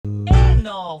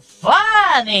no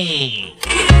funny.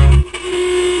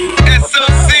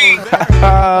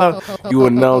 SOC. You are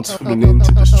now tuning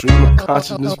into the Stream of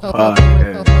Consciousness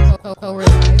podcast.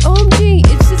 OMG,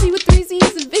 it's Shizzy with 3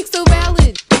 Z's and Vic So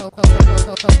Valid.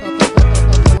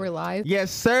 We're live.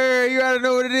 Yes, sir. You already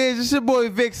know what it is. It's your boy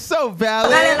Vic So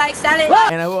Valid. Like salad.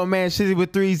 And I want man Shizzy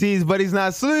with 3 Z's, but he's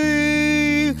not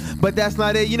sleep. But that's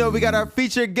not it. You know, we got our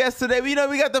featured guest today. You know,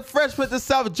 we got the Fresh Prince of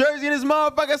South Jersey in this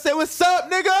motherfucker. Say, what's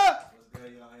up, nigga?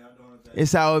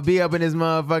 It's how it be up in this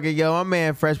motherfucker, yo. My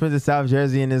man Fresh Prince of South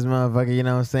Jersey in this motherfucker, you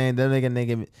know what I'm saying? That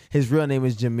nigga, his real name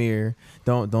is Jameer.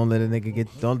 Don't let a nigga get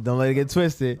don't let it get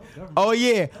twisted. Oh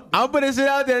yeah, I'm putting shit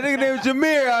out there. Nigga name is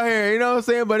Jameer out here, you know what I'm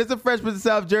saying? But it's a Fresh Prince of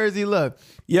South Jersey. Look,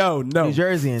 yo, no, New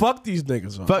Jersey. Fuck these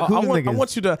niggas. Fuck who's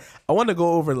niggas? I want to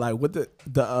go over like what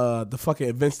the fucking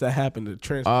events that happened to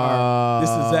transpire this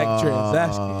exact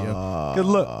transaction, yo. Cause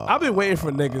look, I've been waiting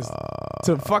for niggas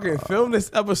to fucking film this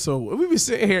episode. We been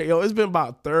sitting here, yo. It's been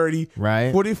about 30,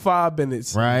 45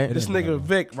 minutes. Right. This nigga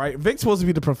Vic, right? Vic's supposed to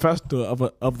be the professor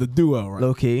of the duo, right?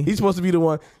 Low key. He's supposed to be the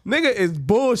one. Nigga is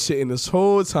bullshitting this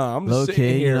whole time. I'm just Low sitting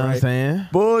key, here, you know right? what I'm saying?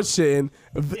 Bullshitting.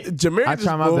 Jameer I just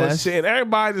try my best. bullshitting.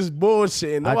 Everybody just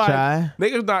bullshitting. I try.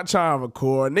 Niggas not trying to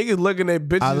record. Niggas looking at I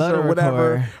bitches love or to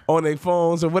whatever record. on their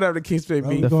phones or whatever the case may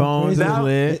be. The phones is Now-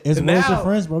 lit. It's now, Worship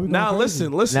Friends, bro. We going now crazy.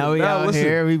 listen. Now we out listen.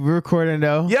 here. We recording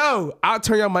though. Yo, I'll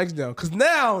turn your mics down. Cause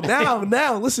now,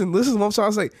 listen what I'm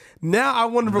trying to say. Now I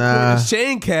want to record Nah. the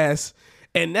Shane cast.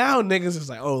 And now niggas is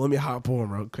like, oh, let me hop on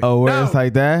real quick. Oh, where No. it's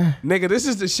like that? Nigga, this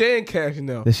is the Shane cast, you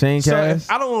know. The Shane So cast?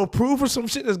 if I don't want to prove for some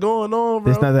shit that's going on,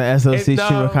 bro. It's not the SOC And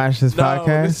Stream of Consciousness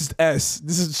podcast? This is S.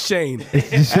 This is Shane. It's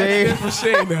the S Shane. stands for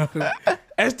Shane now.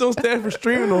 S don't stand for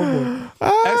streaming no more.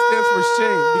 S stands for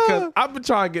Shane because I've been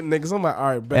trying to get niggas. I'm like, all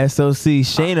right, bet. SOC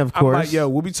Shane, of I'm course. like, yo,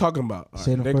 what we talking about? All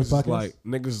Shane, of niggas course, is podcast?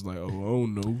 niggas is like, oh, I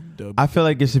don't know. W. I feel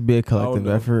like it should be a collective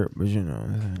know. effort, but you know.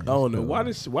 I don't know. Why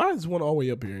is one all the way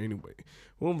up here anyway?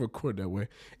 We don't record that way.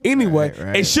 Anyway,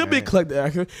 Right, it should be a collective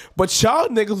action, but y'all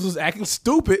niggas was acting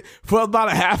stupid for about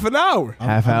a half an hour.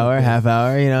 Half hour,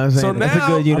 you know what I'm saying? So That's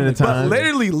now, a good unit of but time.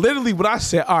 literally, what I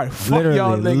said, all right, fuck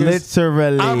y'all Literally, niggas.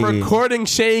 literally. I'm recording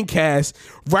Shane Cast,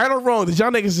 right or wrong. Did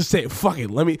y'all niggas just say, fuck it,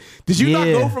 let me? Did you not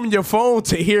Yeah. go from your phone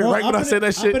to here Bro, right when I said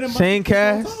that shit? Shane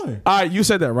Cast? All right, you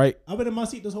said that, right? I've been in my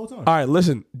seat this whole time. All right,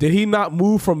 listen, did he not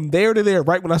move from there to there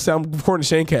right when I said I'm recording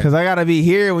Shane Cast? Because I got to be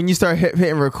here when you start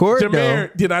hitting record, Jameer,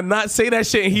 did I not say that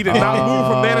shit? And he did not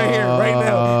move from there to here right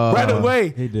now, right away,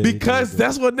 did, because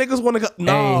that's what niggas want to go.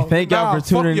 No, Hey, thank y'all for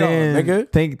tuning y'all, in.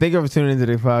 nigga. Thank y'all for tuning into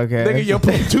the podcast. Nigga, you're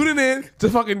tuning in to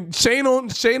fucking Shane on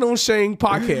Shane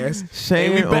podcast.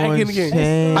 Shane and we back on in again.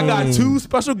 Shane. I got two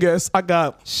special guests. I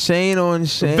got Shane on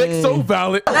Shane. Vic So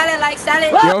Valid. Salad like salad.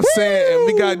 You know what I'm saying? And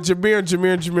we got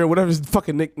Jameer, whatever his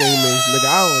fucking nickname is, nigga.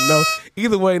 I don't know.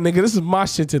 Either way, nigga, this is my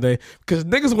shit today. Because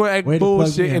niggas want to act Way to plug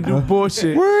bullshit me in, and do bro.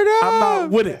 bullshit. Word up. I'm not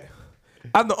with it.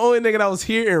 I'm the only nigga that was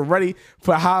here and ready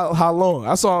for how long.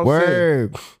 That's all I'm saying.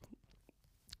 Word.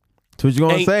 So what you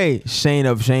gonna Ain't- say? Shane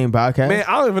of Shane podcast? Man,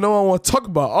 I don't even know what I want to talk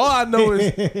about. All I know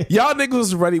is y'all niggas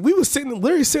was ready. We was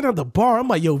literally sitting at the bar. I'm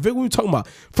like, yo, Vic, what we talking about?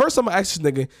 First time I asked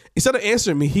this nigga, instead of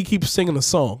answering me, he keeps singing a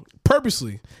song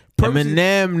purposely.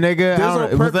 Eminem, nigga. This on It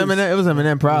was purpose. Eminem. It was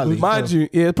Eminem, probably. Mind you,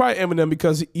 yeah, it's probably Eminem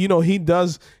because you know he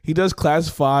does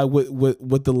classify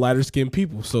with the lighter skinned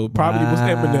people. So it probably was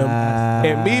Eminem.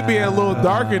 And me being a little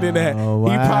darker than that, he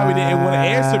probably didn't want to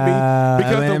answer me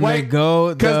because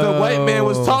the white man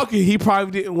was talking. He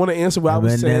probably didn't want to answer what I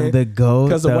was saying the goat,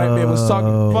 because the white man was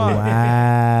talking. Fine.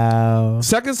 Wow.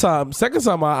 Second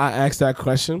time I asked that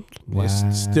question,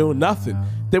 it's still nothing.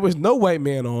 There was no white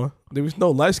man on. There was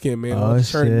no light skinned man on. Heard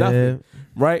shit. nothing.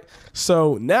 Right.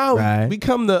 So now Right. we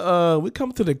come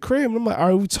to the crib. And I'm like, all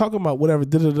right, we talking about whatever.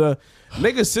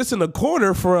 Nigga sits in the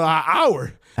corner for an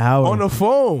hour on the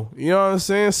phone. You know what I'm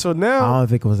saying? So I now, don't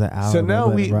think it was an hour. so now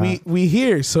we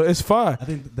here. So it's fine. I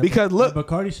think Because look, the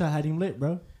Bacardi shot had him lit,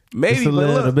 bro. maybe Just a but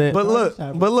little look, bit. but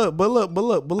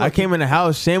look. I came in the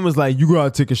house. Shane was like, "You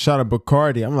gotta take a shot of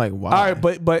Bacardi." I'm like, "Why?" All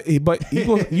right, but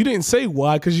you didn't say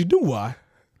why because you knew why.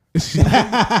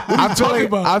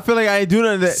 I feel like I ain't do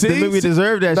nothing that make me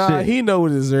deserve that nah, shit. he know we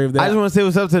deserve that. I just want to say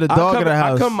what's up to the dog in the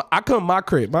house. I come my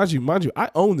crib, mind you. I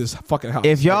own this fucking house.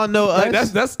 If y'all know Like,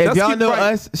 us, that's if y'all keep know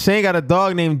right. us, Shane got a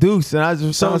dog named Deuce, and I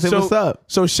just want to say what's up.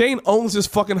 So Shane owns this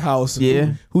fucking house.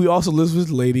 Yeah. Who he also lives with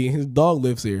his lady, and his dog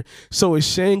lives here. So if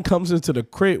Shane comes into the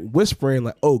crib whispering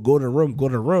like, "Oh, go to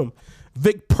the room,"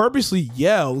 Vic purposely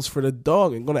yells for the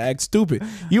dog and gonna act stupid.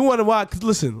 You wonder why? Cause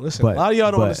listen. But- a lot of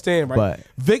y'all don't but- understand, right? but-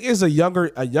 Vic is a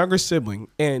younger sibling,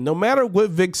 and no matter what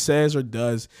Vic says or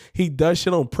does, he does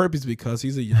shit on purpose because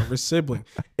he's a younger sibling.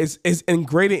 It's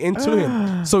ingrained into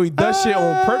him, so he does shit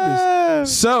on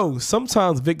purpose. So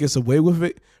sometimes Vic gets away with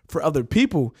it for other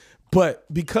people, but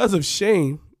because of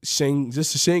Shane,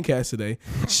 just a Shane cast today.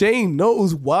 Shane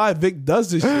knows why Vic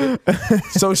does this shit.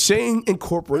 So Shane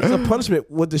incorporates a punishment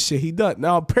with the shit he done.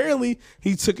 Now apparently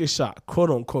he took a shot, quote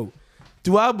unquote.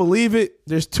 Do I believe it?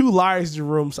 There's 2 liars in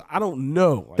the room, so I don't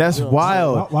know. Like, That's you know what I'm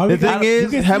saying? wild. Why the we got- thing you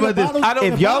is, can how see about the this? bottle-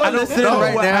 If y'all are listening know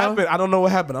right what now, happened. I don't know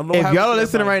what happened. I don't know what if happened y'all are to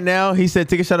listening everybody. right now, he said,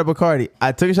 take a shot of Bacardi.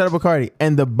 I took a shot of Bacardi,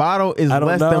 and the bottle is I don't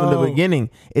less than the know. beginning.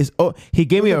 He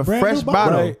gave me a brand fresh new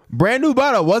bottle. bottle. Right. Brand new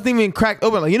bottle. Wasn't even cracked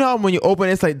open. Like, you know how when you open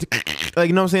it's like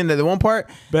you know what I'm saying? That the one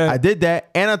part, Bet. I did that,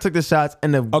 and I took the shots,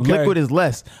 and the Okay. liquid is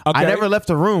less. I Okay. never left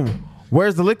the room.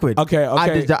 Where's the liquid? Okay.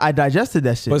 I digested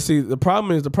that shit. But see, the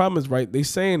problem is right. They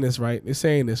saying this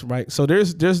right. So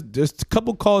there's a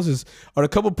couple causes or a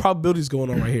couple probabilities going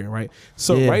on right here, right?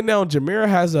 So Yeah. right now, Jameer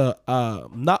has a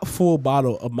not full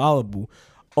bottle of Malibu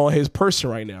on his person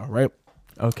right now, right?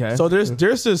 Okay. So there's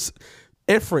this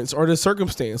inference or this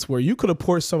circumstance where you could have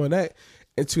poured some of that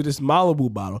into this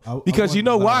Malibu bottle I because you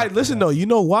know wouldn't why? allow Listen that. though, you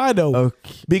know why though?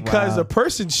 Okay. Because Wow. the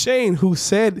person Shane who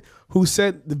said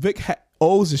the Vic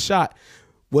owes a shot.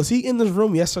 Was he in this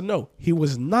room? Yes or no? He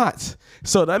was not.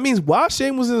 So that means while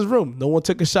Shane was in his room, no one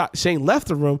took a shot. Shane left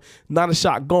the room, not a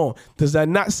shot gone. Does that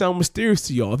not sound mysterious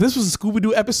to y'all? If this was a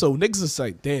Scooby-Doo episode, niggas would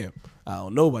say, damn, I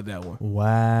don't know about that one.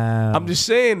 wow. I'm just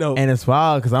saying though. and it's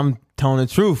wild because I'm telling the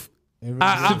truth.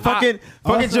 Fucking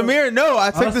Also- Jameer, no,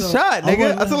 I took the also, shot, I nigga.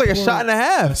 wouldn't I took like a pour- shot and a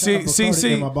half. See.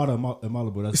 In my bottle in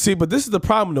Malibu. That's See, but this is the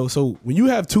problem though. So when you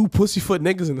have 2 pussyfoot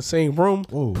niggas in the same room,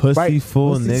 whoa. Pussy Right.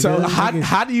 full Pussy- nigga. so So,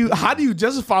 how do you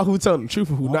justify who telling the truth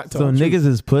and who not telling the truth? niggas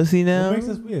is pussy now. What makes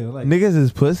us weird? Like, Niggas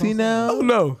is pussy now. Oh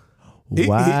no.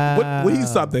 Wow. What he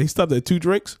stopped at? He stopped at 2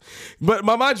 drinks. But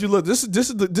mind you, look, this is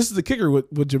the kicker with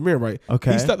Jameer, right?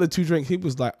 Okay. He stopped at 2 drinks. He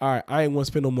was like, all right, I ain't want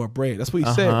to spend no more bread. That's what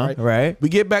he said, Uh-huh, right? right. We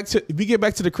get back to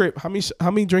the crib. How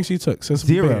many drinks he took since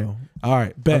we been 0. here? All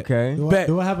right, bet. Okay. Bet.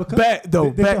 Do I have a cup? Bet though.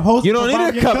 Did the Bet. host You don't need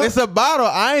provide a me cup. It's a bottle.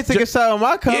 I ain't taking a shot on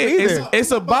my cup Yeah, either.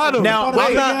 it's a bottle. Now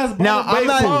Wait, I'm wait,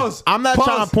 not pause. I'm not Pause.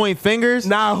 trying to point fingers.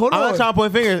 Nah, hold I'm on. not trying to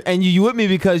point fingers. And you with me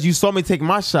because you saw me take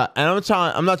my shot. And I'm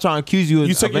not trying to accuse you of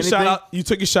You took your anything. shot out. You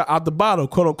took your shot out the bottle,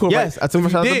 quote unquote. Yes, right? I took my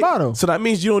If you shot out the did, bottle. So that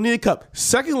means you don't need a cup.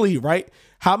 Secondly, right?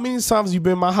 How many times you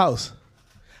been in my house?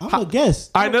 I'm a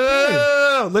guest. I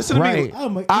no. Listen to Right. me.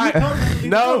 I'm a, I you told me to leave the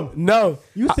no room. no.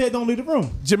 You said don't leave the room.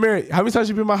 Jameer, how many times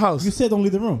you been in my house? You said don't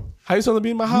leave the room. How you supposed to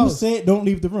be in my You house? said don't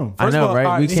leave the room. I First of know, all, right?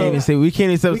 all We right, can't so-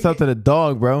 even say stuff to the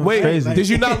dog, bro. Wait, It's crazy. did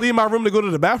you not leave my room to go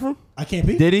to the bathroom? I can't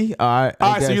pee. Did he? All right.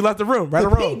 All right, so you left the room, right or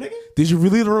To pee, wrong? nigga. Did you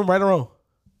really leave the room, right or wrong?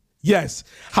 Yes.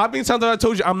 How many times have I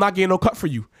told you I'm not getting no cup for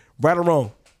you, right or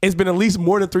wrong? It's been at least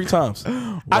more than 3 times.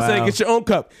 I said Wow. get your own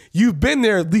cup. You've been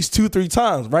there at least 2-3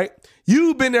 times, right?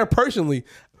 You've been there personally.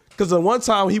 Because the one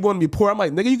time he wanted me to pour, I'm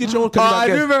like, nigga, you get your own cup. Oh, you not I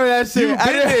do get- remember that shit. You I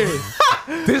been do-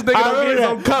 there. This nigga I don't get his remember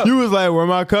own that. cup. You was like, where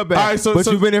my cup at? All right, so- but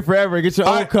so- you've been here forever. Get your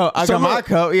All own right, cup. I so got my look.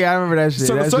 cup. Yeah, I remember that shit.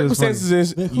 So the That shit was funny. circumstances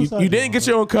is Man, whose you side didn't you get on?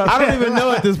 your own cup. I don't even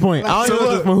know at this point. I So don't know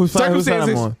at this point whose side I'm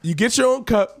circumstances, on. you get your own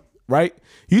cup, right?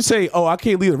 You say, "Oh, I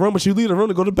can't leave the room," but you leave the room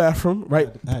to go to the bathroom, right?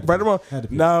 I had to Right pee. or wrong? Had to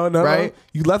pee. No. Right.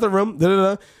 You left the room. Da, da,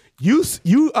 da.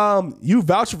 You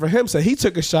vouching for him. Said he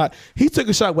took a shot. He took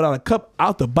a shot without a cup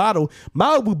out the bottle.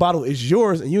 Malibu bottle is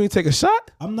yours, and you ain't take a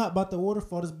shot. I'm not about to order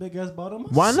for this big ass bottle.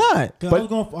 myself. Why not? 'Cause I But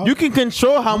was gonna- You can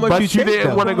control how much But you you take. didn't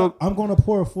though. wanna go- I'm going to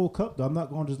pour a full cup though. I'm not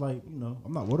going to just like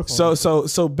I'm not waterfall.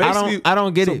 So basically, I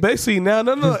don't get so it. basically now,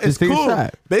 no, Just it's take a cool.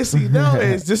 shot. Basically now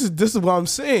is this is what I'm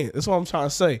saying. That's what I'm trying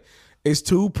to say. It's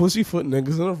 2 pussyfoot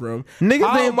niggas in a room. Niggas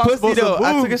How ain't am I pussy supposed to though.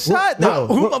 I believe? took a shot though.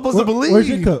 Who am I supposed to believe? Where's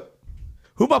your cup?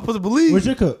 Who am I supposed to believe? Where's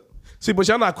your cup? See, but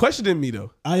y'all not questioning me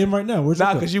though. I am right now. Where's your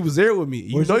Nah, cup? because you was there with me.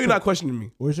 You Where's know your you're cup? not questioning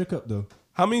me. Where's your cup though?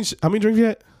 How many drinks you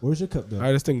had? Where's your cup though? All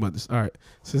right, let's think about this. All right,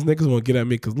 since niggas want to get at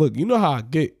me, because look, you know how I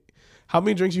get. How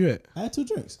many drinks you had? I had 2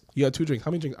 drinks. You got 2 drinks. How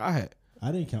many drinks I had?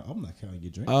 I didn't count. I'm not counting your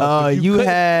drink. You couldn't-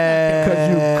 had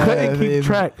Because you couldn't keep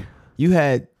track. You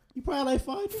had you probably like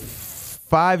 5 drinks.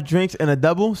 5 drinks and a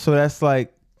double, so that's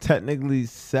like technically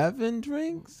 7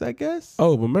 drinks, I guess.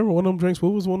 Oh, but remember one of them drinks?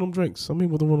 What was one of them drinks? Tell me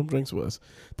what one of them drinks was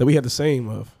that we had the same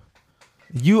of.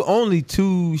 You only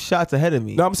 2 shots ahead of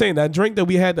me. No, I'm saying that drink that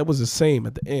we had that was the same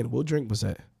at the end. What drink was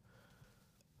that?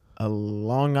 a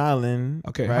Long Island.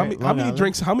 Okay, right? how many Long Island.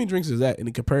 drinks? How many drinks is that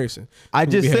in comparison? I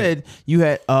just We had- said you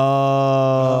had.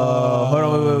 Hold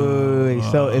on, wait.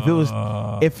 So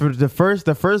if for the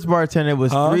first bartender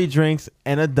was 3 drinks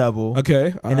and a double.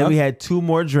 Okay, And then we had 2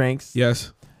 more drinks.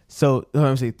 yes. So let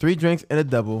me say 3 drinks and a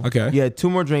double. Okay. You had 2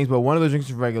 more drinks, but one of those drinks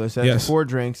was regular. So that's Yes. 4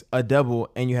 drinks, a double,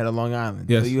 and you had a Long Island.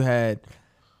 Yes. So you had.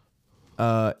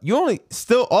 You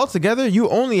altogether you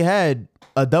only had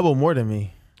a double more than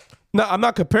me. No, I'm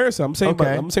not comparison. I'm saying.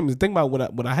 Okay. I'm saying. Think about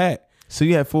what I had. So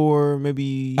you had 4,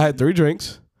 maybe. I had 3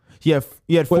 drinks. You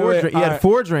had 4. wait, You had alright.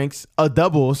 4 drinks, a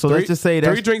double. So let's just say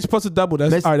that's 3 drinks plus a double.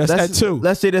 That's all right. That's at 2.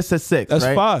 Let's say that's at 6. That's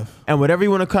right? 5. And whatever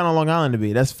you want to count on Long Island to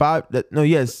be, that's 5.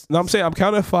 Yes. No, I'm saying I'm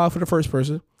counting 5 for the first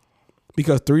person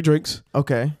because 3 drinks,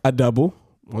 Okay. a double,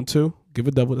 1, 2, give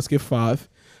a double. Let's give 5.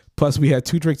 Plus we had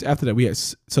 2 drinks after that. We had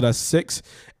so that's 6,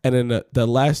 and then the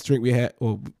last drink we had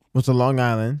What's a Long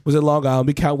Island? was it Long Island.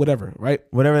 We count whatever, right?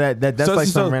 Whatever that's like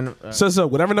some random. So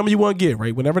whatever number you want to give,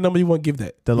 right? Whatever number you want to give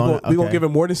that. The long- we gonna okay. give it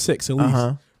more than 6 at least,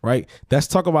 Uh-huh. right? Let's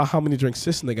talk about how many drinks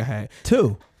this nigga had.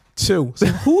 2. 2. So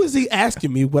who is he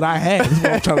asking me what I had? Is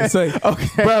what I'm trying to say.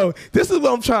 Okay. Bro, this is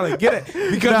what I'm trying to get at.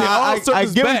 Because Nah, it all I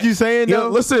circles get what back. you saying, Yo, though.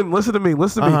 listen to me.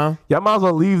 Uh-huh. Y'all might as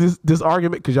well leave this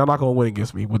argument because y'all not gonna win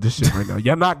against me with this shit right now.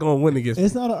 Y'all not gonna win against me.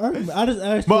 It's not an argument. I just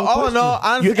asked But you a all in all,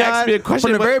 question. honestly, You asked me a question,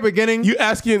 from the but very beginning. You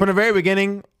asking From the very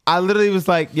beginning, I literally was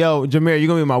like, "Yo, Jameer, you're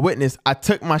gonna be my witness." I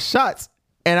took my shots,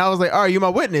 and I was like, "All right, you're my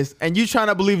witness," and you trying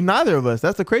to believe neither of us.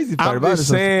 That's the crazy part about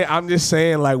it. I'm just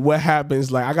saying, like, what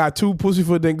happens? Like, I got 2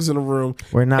 pussyfoot niggas in the room.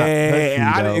 We're not and pussy,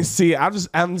 I though. didn't see it. I'm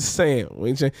just saying.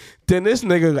 Then this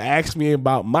nigga asked me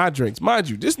about my drinks. Mind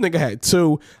you, this nigga had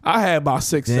 2. I had about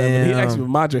 6, 7. He asked me about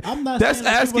my drink. I'm not That's saying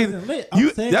that you asking wasn't lit. I'm you.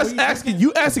 saying That's what you asking just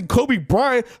you. Asking Kobe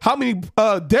Bryant how many.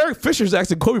 Derek Fisher's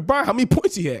asking Kobe Bryant how many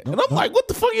points he had, and I'm like, what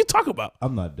the fuck are you talking about?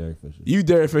 I'm not Derek Fisher. You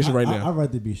Derek Fisher right now. I'd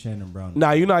rather be Shannon Brown.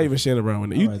 Nah, you're not even Shannon Brown.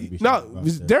 rather be Shannon Brown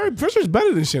than Derek Fisher's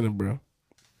better than Shannon Brown.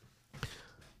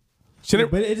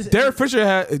 but it just- Derek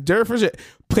Fisher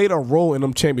played a role in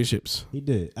them championships. He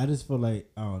did. I just feel like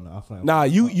I don't know. I feel like Nah,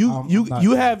 I'm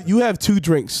not you have 2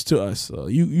 drinks to us. So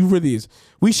you really is.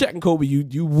 We Shaq and Kobe.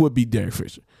 You would be Derek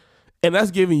Fisher, and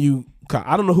that's giving you.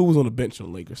 I don't know who was on the bench on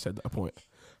the Lakers at that point.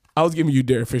 I was giving you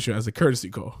Derek Fisher as a courtesy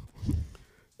call.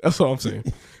 That's all I'm saying.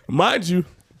 Mind you,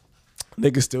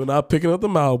 niggas still not picking up the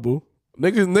Malibu.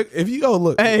 Niggas, if you go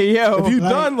look, Hey, yo, if you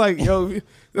like- done like yo,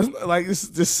 that's not, like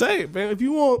just say it, man. If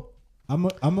you want. I'm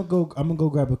gonna go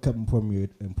grab a cup and pour me.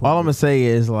 All I'm gonna say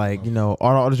is like,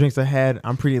 all the drinks I had,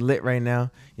 I'm pretty lit right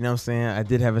now. You know what I'm saying? I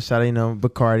did have a shot of,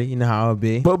 Bacardi. You know how I'll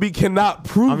be. But we cannot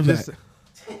prove I'm just, that.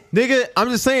 nigga, I'm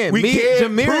just saying. We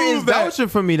can't Jameer prove is that. vouching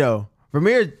for me though.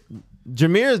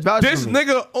 Jameer is vouching This for me.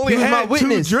 nigga only He was my had 2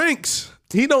 witness. drinks.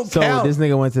 He don't So count. this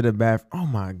nigga went to the bathroom. Oh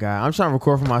my god! I'm trying to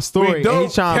record for my story, and don't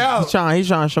he's trying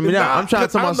to show me that. Nah, I'm trying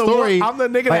to tell my I'm the story. one- I'm the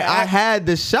nigga like that I act- had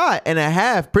the shot and a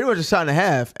half, pretty much a shot and a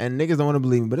half, and niggas don't want to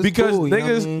believe me. But it's because cool, you know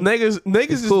what I mean? niggas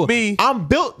It's is cool. me I'm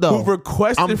built though. who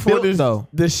requested I'm for built, this though.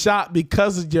 the shot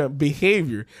because of your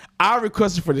behavior. I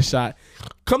requested for the shot.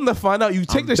 Come to find out, you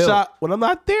take I'm the built. shot when I'm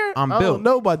not there. I'm I built. don't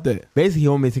know about that. Basically, he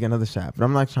want me to take another shot, but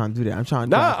I'm not trying to do that. I'm trying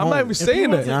to. Nah, I'm not even If you saying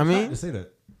wanna that. You know what I mean? Just say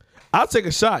that. I'll take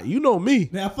a shot. You know me.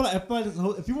 Man, I feel like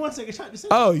if you want to take a shot, just say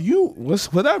Oh,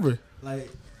 whatever. like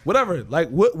Whatever. Like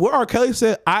what R. Kelly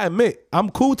said, I admit. I'm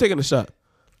cool taking a shot.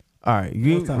 All right,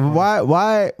 What's up, man?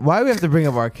 why we have to bring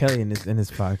up R. Kelly in this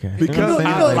podcast? Because you know what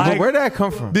I'm I saying? like- where did that come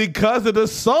from? Because of the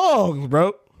songs,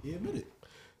 bro. you admit it.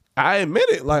 I admit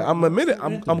it. Like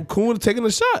I'm cool with taking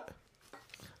a shot.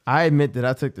 I admit that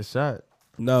I took the shot.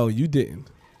 No, you didn't.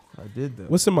 I did though.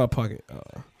 What's in my pocket?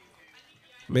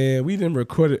 Man, we didn't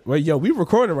record it. Wait, yo, we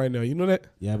recording right now. You know that?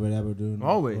 Yeah, but doing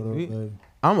Always.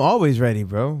 I'm always ready,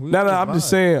 bro. No, I'm just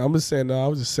saying. No, I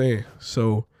was just saying.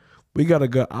 So we got a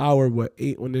good hour,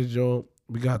 8 on this joint.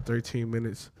 We got 13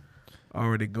 minutes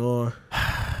already gone.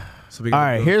 So we got All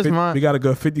right, here's my- we got a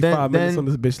good 55 minutes on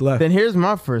this bitch left. Then here's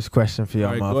my first question for y'all,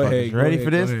 All right, motherfuckers. go ahead, ready go for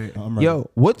this? ahead. I'm ready. Yo,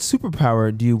 what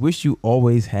superpower do you wish you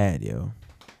always had, yo?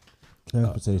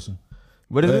 Transportation.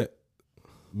 What is But- it?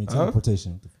 I mean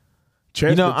transportation.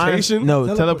 Transportation?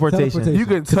 Teleportation. You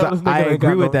can tell this nigga I ain't agree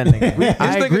got with no- that nigga. This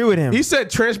I nigga- agree with him. He said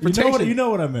transportation. You know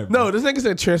what I meant. Bro. No, this nigga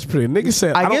said transportation. Nigga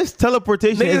said I guess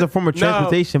teleportation is a form of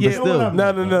transportation, but still.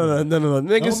 No.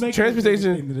 Niggas make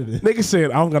transportation. anything that it is. Nigga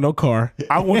said I don't got no car.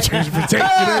 I want transportation.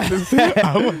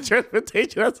 I want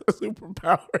transportation. That's a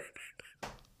superpower.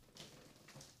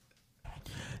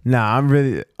 Nah, I'm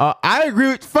really. I agree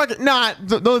with fucking. Nah,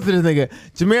 don't listen to this nigga.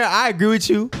 Jameer, I agree with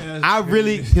you. I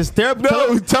really his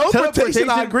teleportation.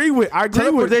 I agree with.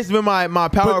 Teleportation's been my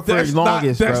power for the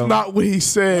longest. That's not what he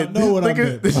said. I know what I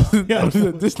meant.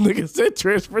 This nigga said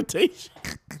transportation.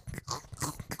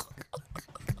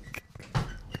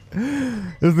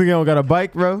 This nigga don't got a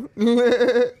bike, bro.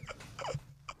 I'm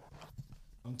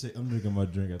drinking my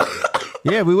drink.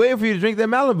 Yeah, we waiting for you to drink that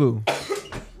Malibu.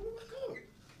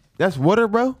 That's water,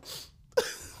 bro.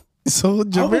 So I'm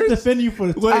Jameer, defend you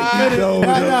for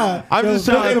the I'm just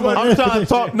trying to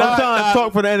talk. I'm trying to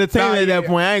talk for the entertainment at that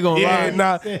point. I ain't gonna lie.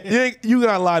 nah, you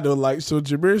gotta lie though. Like, so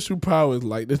Jameer's superpower is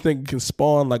like this thing can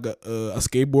spawn like a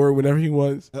skateboard whenever he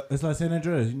wants. It's like San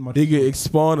Andreas. He can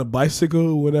spawn a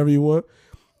bicycle whenever you want.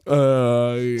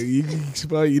 You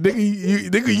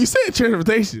said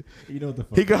transportation. You know what the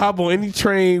fuck. He can hop on any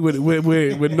train with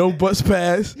no bus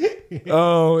pass. This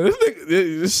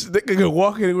nigga can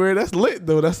walk anywhere. That's lit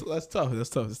though. That's tough. That's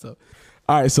tough.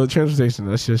 All right, so transportation.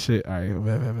 That's your shit. All right,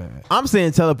 bad. I'm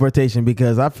saying teleportation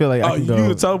because I feel like I can go. You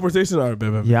the teleportation? All right,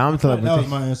 bad. Yeah, I'm That was teleportation.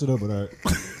 my answer though, but all right.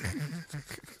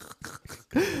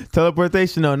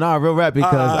 Teleportation, no, nah, real rap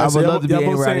because I would love to be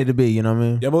anywhere I need to be. You know what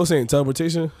I mean? Y'all both saying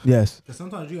teleportation. Yes. Because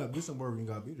sometimes you gotta be somewhere when you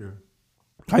gotta be there.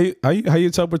 How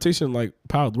your teleportation like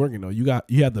powers working though? You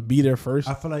have to be there first.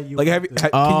 I feel like you Like have can to you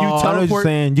I know what teleport? you're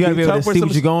saying. You gotta be able to see where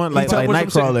you're going, like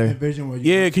Nightcrawler. envision where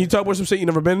you Yeah, can you teleport some shit you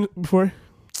never been before?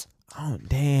 Oh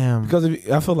damn! Because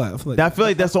I feel like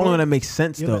that's the only one that makes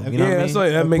sense though. You know what I mean?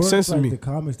 that makes sense to me. The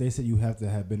comics they said you have to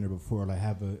have been there before, like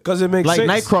have a. Because it makes Like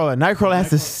sense. Nightcrawler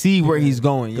has to see where he's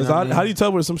going. Because how do you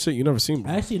teleport some shit you never seen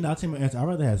before? Actually, not to my answer. I'd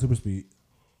rather have super speed.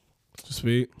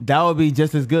 Speed. That would be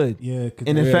just as good. Yeah,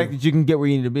 And the fact that you can get where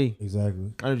you need to be.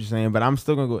 exactly. I know what you're saying, but I'm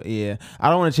still gonna go. Yeah, I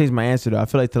don't want to change my answer though. I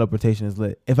feel like teleportation is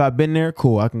lit. If I've been there,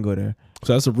 cool, I can go there.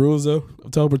 So that's the rules though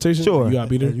of teleportation. Sure. You gotta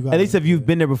be there. At least if you've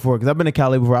been there before, because I've been to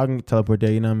Cali before, I can teleport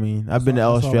there. You know what I mean? I've been to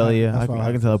Australia. I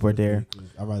can teleport there.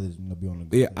 I'd rather be on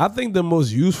the. Yeah, I think the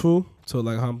most useful. So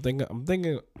like I'm thinking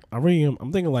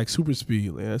like super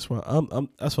speed. Like, that's what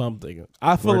I'm thinking.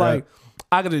 I feel Word like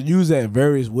I could use that in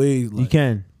various ways. Like, You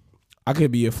can. I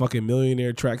could be a fucking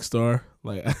millionaire track star.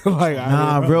 Like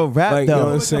Nah, real rap like, you know what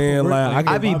though. I'm saying? Like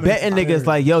I be betting niggas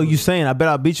like, yo, you saying I bet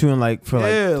I'll beat you in like for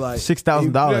like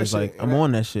 $6,000. Like I'm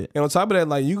on that shit. And on top of that,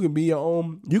 like you could be your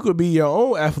own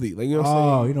athlete. Like you know what I'm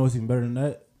saying? Oh, you know what's even better than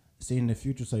that? Seeing the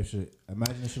future type shit.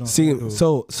 Imagine this shit on. See,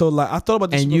 FanDuel. so like I thought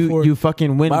about this And before. you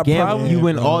fucking win My gamble. problem- You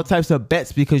win Yeah, all types of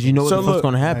bets because you know what So the fuck's look,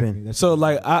 gonna happen. Exactly. That's So what-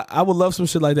 like I would love some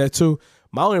shit like that too.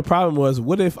 My only problem was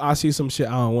what if I see some shit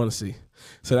I don't want to see.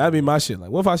 So that'd be my shit. Like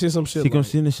what if I see some shit? See, come Like,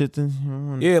 see the shit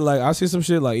then. yeah, like I see some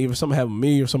shit like either something happen with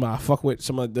me or somebody I fuck with,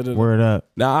 somebody. Word up.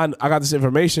 Now I got this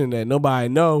information that nobody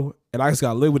know, and I just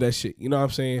gotta live with that shit. You know what I'm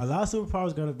saying? a lot of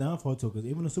superpowers got a downfall too, because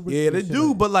even the super. Yeah, they shit, do.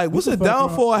 like, But like, what's the the fuck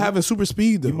downfall wrong? of having super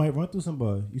speed though? You might run through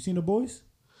somebody. You seen The Boys?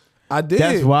 I did.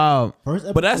 That's wild. First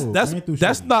episode. But ran through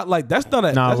that's shit. not like that's not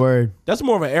a Nah, that's, word. that's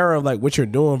more of an era of like what you're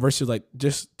doing versus like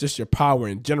just your power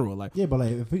in general. Like Yeah, but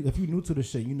like if you new to the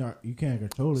shit, you can't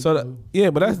control it. so you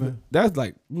know? but Moving. that's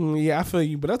like yeah, I feel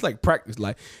you, but that's like practice.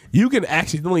 Like you can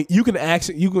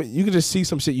just see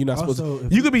some shit you're not supposed Also, to.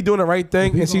 if You you- could be doing the right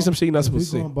thing If we and see gon- some shit you're not if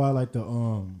supposed to we see. going by like the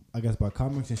I guess by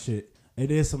comics and shit, it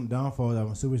is some downfall that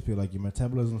when super speed, like your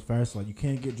metabolism's fast, like you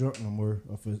can't get drunk no more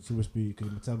off of super speed because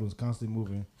your metabolism's constantly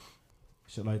moving,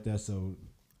 shit like that. So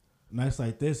nights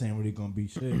like this ain't really gonna be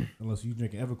shit unless you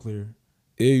drinking Everclear.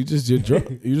 Yeah, you're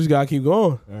drunk. You just gotta keep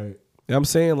going. All right. You know what I'm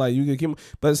saying? Like you can keep,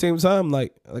 but at the same time,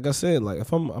 like I said, like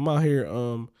if I'm out here,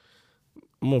 I'm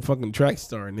a fucking track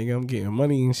star, nigga. I'm getting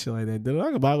money and shit like that. Then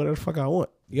I can buy whatever the fuck I want.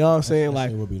 You know what I'm saying? That Like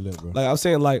shit will be lit, bro. I'm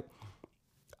saying, like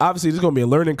obviously there's gonna be a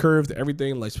learning curve to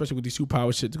everything. Like especially with these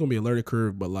superpower shit, there's gonna be a learning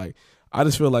curve. But like I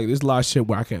just feel like there's a lot of shit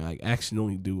where I can like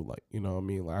accidentally do, like, you know what I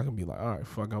mean? Like I can be like, all right,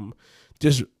 fuck, I'm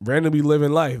just randomly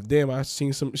living life. Damn, I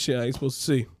seen some shit I ain't supposed to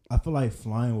see. I feel like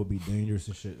flying would be dangerous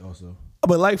and shit also.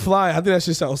 But like flying, I think that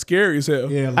shit sounds scary as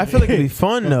hell. Yeah, I feel like it'd be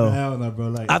fun though. Hell no, bro.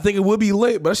 Like I think it would be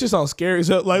lit, but that shit sounds scary as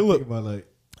hell. Like, look, think about like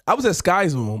I was at Sky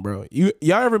Zone, bro. Y'all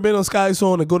ever been on Sky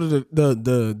Zone and go to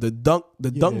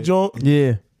the dunk joint?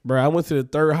 Yeah. Bro, I went to the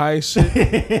third highest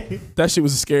shit. That shit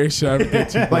was the scariest shit I ever did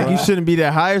to. Like you shouldn't be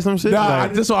that high or some shit. Nah,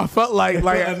 Like, that's what I felt like.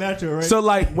 unnatural, right? So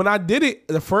like when I did it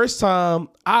the first time,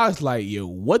 I was like, yo,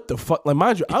 what the fuck? Like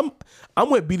mind you,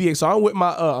 I'm with BDX, so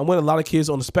I'm with a lot of kids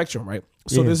on the spectrum, right?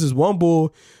 So Yeah. this is one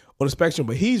bull on the spectrum,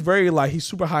 but he's very like he's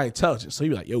super high intelligence. So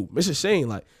you're like, yo, Mr. Shane,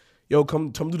 like, yo,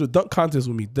 come do the dunk contest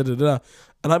with me. Da da da.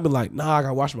 And I'd be like, nah, I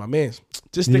gotta watch my man's.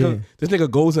 This nigga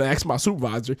goes and asks my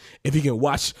supervisor if he can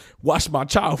watch my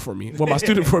child for me, my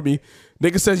student for me.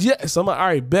 Nigga says yes. I'm like, all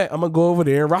right, bet. I'm gonna go over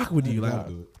there and rock with you. Like,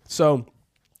 so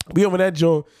we over that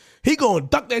joint. He gonna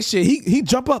dunk that shit. He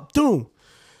jump up, boom.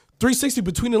 360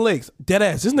 between the legs. Dead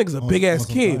ass. This nigga's a big ass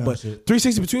kid, but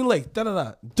 360 between the legs. Da da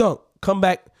da. Dunk. Come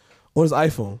back on his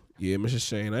iPhone. Yeah, Mr.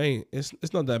 Shane.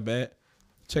 It's not that bad.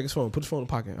 Check his phone. Put his phone in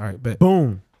the pocket. All right, bet.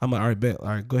 Boom. I'm like, all right, bet. All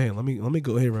right, go ahead. Let me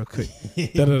go ahead real quick.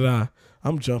 Da da da.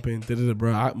 I'm jumping. Da da da,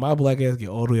 bro. My black ass get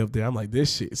all the way up there. I'm like,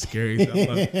 this shit is scary.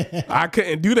 I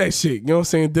couldn't do that shit. You know what I'm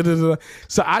saying? Da da da.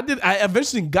 So I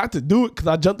eventually got to do it because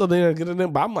I jumped up there and get in there.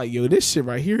 But I'm like, yo, this shit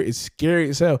right here is scary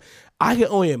as hell. I can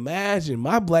only imagine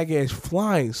my black ass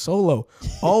flying solo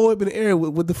all the way up in the air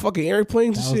with the fucking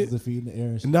airplanes and shit. Thousands of feet in the air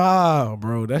and shit. Nah,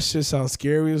 bro, that shit sounds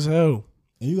scary as hell.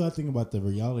 And you gotta think about the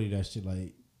reality of that shit.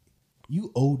 Like,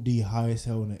 you OD high as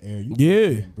hell in the air. You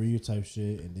Yeah. breathe type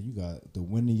shit, and then you got the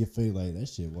wind in your face. Like, that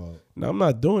shit wild. No, I'm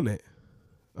not doing that.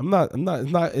 I'm not.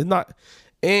 It's not.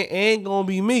 It ain't gonna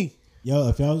be me. Yo,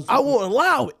 if y'all was, I won't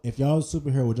allow it. if y'all was a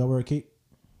superhero, would y'all wear a cape?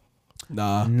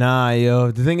 Nah.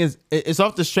 Yo. The thing is, it's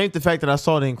off the strength the fact that I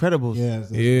saw The Incredibles. Yeah.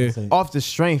 That's Yeah. what I'm saying. Off the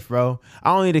strength, bro.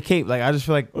 I don't need a cape. Like, I just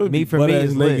feel like me for me butt-ass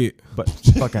is lit. naked. But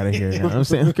fuck out of here. You know what I'm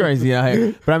saying? It's crazy out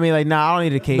here. But I mean, like, nah, I don't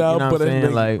need a cape. Nah, you know what I'm butt-ass saying?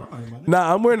 naked. Like,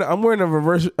 Nah, I'm wearing a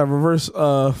reverse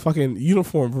fucking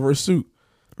uniform, reverse suit.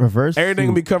 reverse. Everything suit.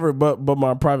 will be covered but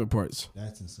my private parts.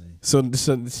 That's insane. So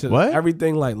What?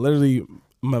 everything, like, literally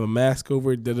I have a mask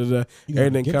over it, da da da. You got a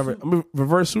Everything gimp covered. suit? I'm a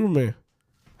reverse Superman.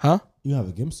 Huh? You have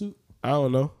a gimp suit? I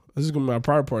don't know. This is gonna be my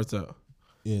private parts out.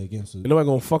 Yeah, a gimp suit. And nobody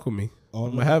gonna fuck with me. Oh,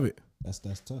 I'm gonna have it. That's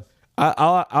tough.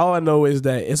 All I know is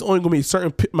that it's only gonna be a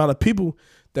certain amount of people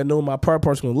that know my private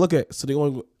parts gonna look at. So they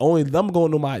only them gonna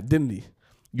know my identity.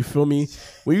 You feel me?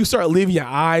 When you start leaving your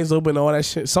eyes open and all that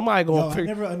shit, somebody Yo, I gonna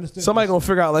never understood. somebody this. gonna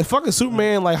figure out like fucking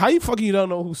Superman. Like how you fucking you don't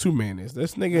know who Superman is?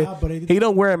 This nigga Nah, but they did- he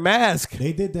don't wear a mask.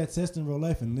 They did that test in real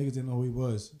life, and niggas didn't know who he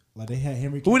was. Like, they had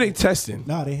Henry. Who are they Cavill- testing?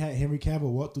 Nah, they had Henry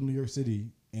Cavill walk through New York City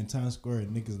in Times Square,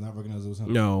 and niggas not recognize it was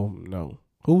him. No.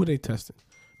 Who were they testing?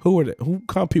 Who were they? Who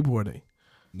kind of people were they?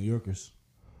 New Yorkers.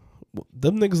 Well,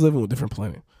 them niggas living with different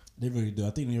planet. They really do.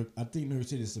 I think New York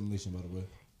City is simulation, by the way.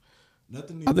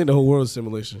 Nothing. I think the whole world is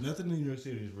simulation. Nothing in New York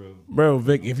City is real. Bro,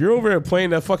 Vic, if you're over there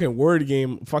playing that fucking word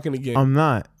game, fucking again. I'm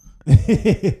not.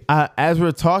 As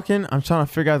we're talking, I'm trying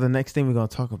to figure out the next thing we're gonna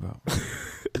talk about.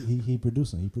 he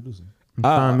producing. I'm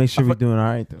trying to make sure we're doing all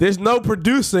right though. There's no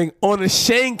producing on the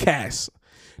Shane Cast.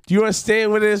 Do you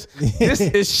understand what it is? This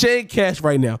is Shane Cast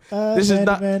right now. This is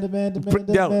not.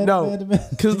 No.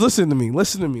 Because listen to me.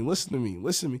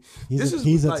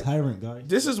 He's like, a tyrant, guy.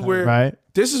 This is where Right?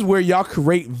 This is where y'all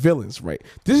create villains, right?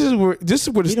 This is where the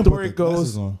He done put story the goes,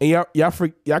 glasses on. and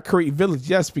y'all create villains.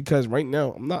 Yes, because right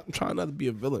now I'm trying not to be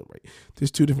a villain, right? There's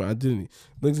two different identities.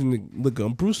 Look,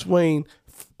 I'm Bruce Wayne,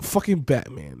 fucking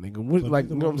Batman, nigga. What, But like,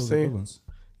 neither you know one what I'm of those are saying? villains.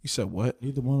 You said what?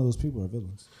 Neither one of those people are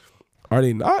villains. Are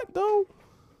they not though?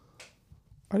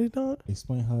 Are they not?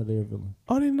 Explain how they're a villain.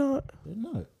 Are they not? They're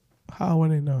not. How are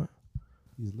they not?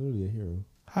 He's literally a hero.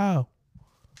 How?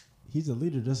 He's a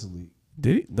leader of Justice League.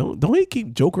 Did he? Don't he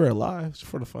keep Joker alive just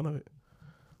for the fun of it?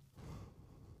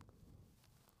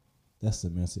 That's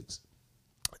semantics.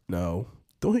 No.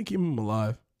 Don't he keep him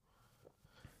alive?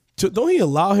 Don't he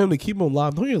allow him to keep him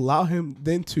alive? Don't he allow him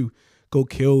then to go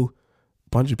kill a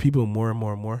bunch of people more and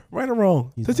more and more? Right or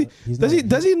wrong? He's Does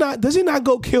not- he not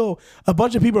go kill a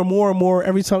bunch of people more and more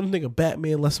every time the nigga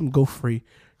Batman lets him go free?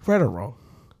 Right or wrong?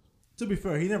 To be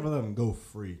fair, he never let him go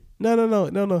free. No.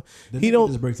 The He nigga don't.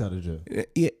 just breaks out of jail.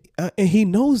 Yeah, and he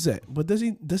knows that. But does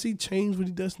he change what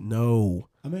he does? No.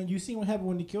 I mean, you seen what happened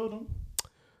when he killed him?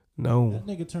 No. That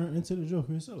nigga turned into the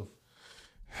Joker himself.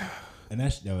 And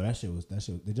that shit was.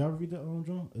 Did y'all read the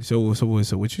drum? So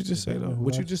what you just say though? Batman who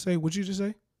What you lied? just say? What you just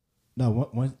say? No,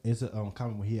 one it's a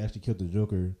comment when he actually killed the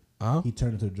Joker. Huh? He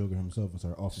turned into the Joker himself and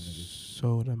started offing niggas.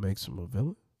 So that makes him a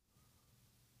villain?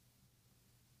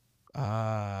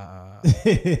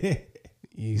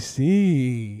 You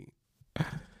see.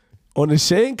 On the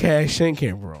Shane Cast, Shane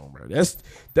can't be wrong, bro. That's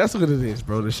what it is,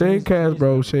 bro. The Shane Cast,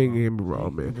 bro, Shane can't be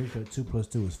wrong, man. 2 +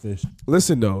 2 is fish.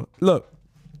 Listen, though.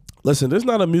 Listen, this is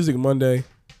not a Music Monday,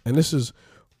 and this is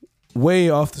way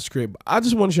off the script. I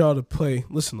just want y'all to play.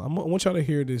 Listen, I want y'all to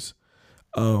hear this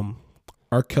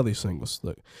R. Kelly singles.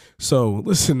 Look. So,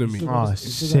 listen to me. You Oh,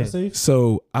 still got it shit. saved?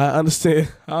 So, I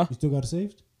understand. Huh? You still got it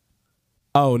saved?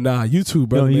 Oh, nah. YouTube, Yo,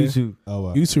 brother, man. YouTube. Oh,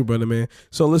 wow. YouTube, brother, man.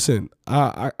 So listen,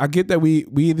 I get that we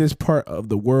in this part of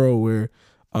the world where,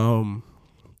 well,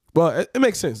 it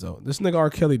makes sense though. This nigga R.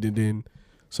 Kelly did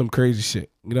some crazy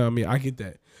shit. You know what I mean? I get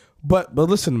that, But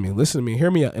listen to me,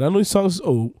 hear me out. And I know these songs is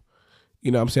old.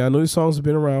 You know what I'm saying? I know these songs have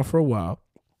been around for a while.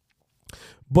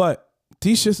 But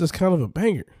these shits is kind of a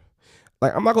banger.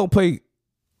 Like, I'm not gonna play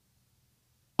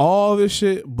all this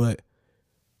shit, but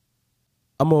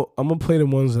I'm gonna play the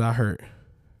ones that I heard.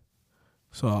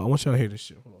 So I want y'all to hear this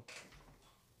shit. Hold on.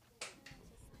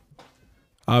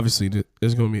 Obviously,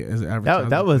 there's gonna be as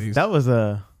advertisement. That was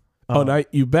a. Oh, now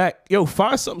you back? Yo,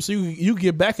 find something so you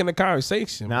get back in the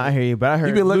conversation. Nah, I hear you, but I heard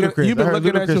You've been looking at your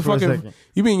Ludacris for a fucking. second.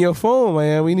 You been in your phone,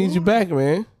 man. We need you back,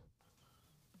 man.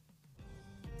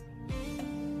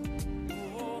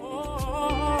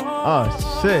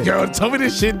 Oh shit! Girl, tell me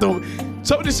this shit don't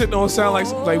sound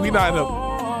like we not in a.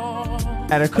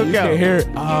 At a You cookout. can't hear it.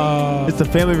 It's a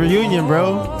family reunion,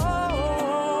 bro.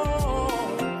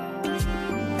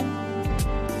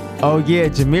 Oh yeah,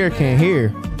 Jameer can't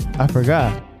hear. I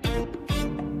forgot.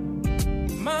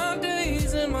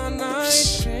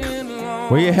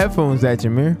 Where your headphones at,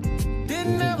 Jameer?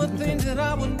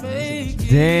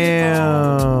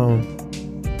 Damn.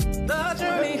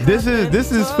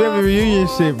 This is family reunion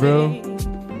shit, bro.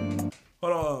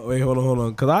 Hold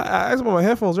on. Cause I asked about my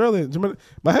headphones earlier.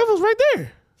 My headphones right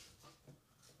there.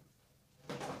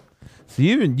 So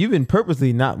you've been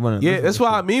purposely not one of. Yeah, that's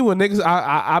why I mean when niggas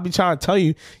I be trying to tell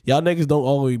you, y'all niggas don't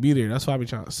always be there. That's what I be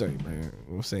trying to say, man. You know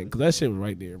what I'm saying? Cause that shit was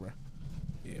right there, bro.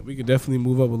 Yeah, we could definitely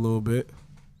move up a little bit.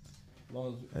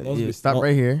 Stop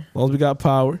right here. As long as we got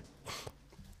power.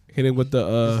 Hit it with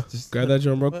the Just grab that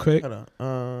drum real quick. Hold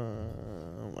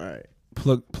on. All right.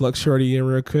 Plug Shorty in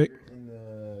real quick.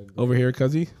 Over here,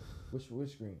 cuzzy. Which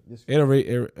screen? This I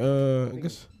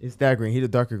guess it's that green. He the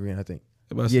darker green, I think.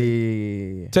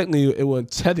 Yeah. Technically, it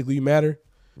wouldn't technically matter,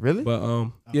 Really? but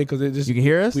yeah, because it just You can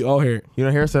hear us? we all hear it. You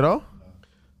don't hear us at all?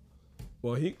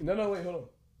 Well, wait, hold on.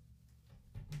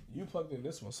 You plugged in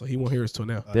this one, so he won't hear us till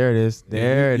now. There it is.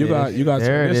 There it is. You got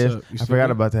there turn it this is. up. You I see forgot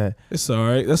that? about that. It's all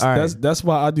right. All right. That's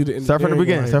why I do the Start from the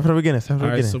beginning. Start from the beginning. All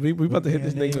right, so we about to hit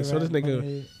this nigga. Show this nigga.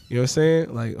 You know what I'm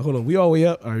saying? Like, hold on. We all the way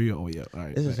up? Are we all the way up? All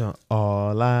right. This right. is on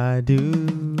All I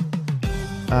Do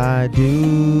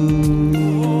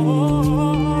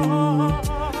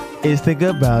is think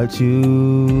about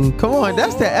you. Come on,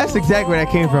 that's exactly where that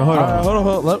came from. Hold All right, on.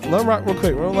 hold on. Let him rock real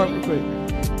quick.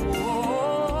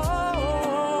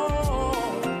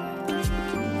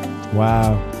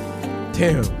 Wow.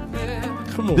 Damn.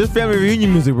 Come on. This family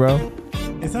reunion music, bro.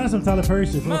 It sounds some Tyler Perry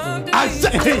shit. I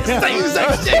said the same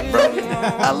shit, bro.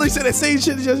 I literally said the same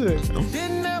shit yesterday.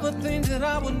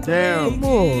 Damn. Come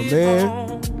on, man.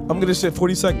 I'm gonna get this shit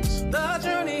 40 seconds. The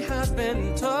journey has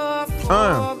been tough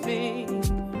for me.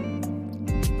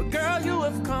 But girl, you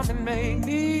have come and made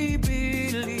me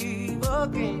believe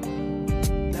again.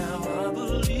 Now I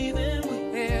believe in we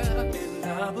and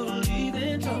I believe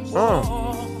in trust.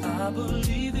 I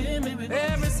believe in maybe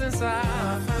ever since I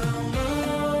found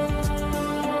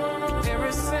love.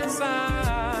 Ever since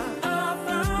I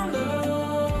found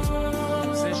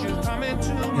love. Since you come into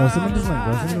Yo, send me this link,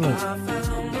 bro. Send me the link.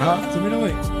 Huh? Send me the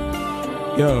link.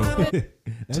 Yo,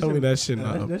 tell me that shit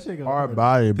not. That shit go Hard hard.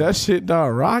 body, bro. That shit not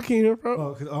rocking, bro.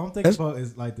 Oh, cause all I'm thinking about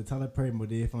is like the Tyler Perry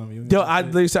Medea from Yo, I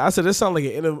said this sound like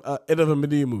an end of a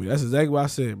Medea movie. That's exactly what I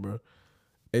said, bro.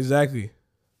 Exactly,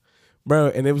 bro.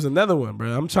 And it was another one,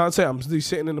 bro. I'm trying to say, I'm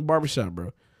sitting in the barbershop,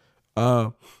 bro.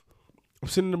 I'm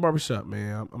sitting in the barbershop,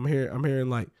 man. I'm hearing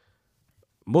like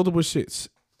multiple shits.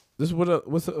 This is hold on,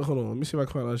 let me see if I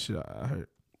can find other shit I heard.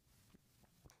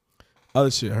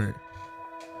 Other shit I heard.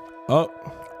 Oh,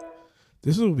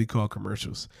 this is what we call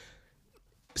commercials.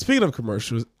 Speaking of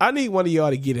commercials, I need one of y'all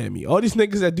to get at me. All these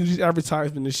niggas that do these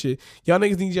advertisement and shit, y'all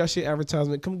niggas need y'all shit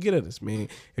advertisement. Come get at us, man.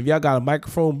 If y'all got a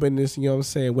microphone business, you know what I'm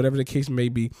saying, whatever the case may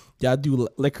be, y'all do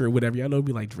liquor or whatever. Y'all know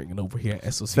we like drinking over here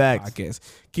at SOC Facts. Podcast.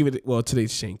 Keep it, well,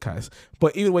 today's Shane Kais.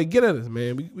 But either way, get at us,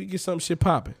 man. We get some shit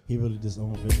popping. He really just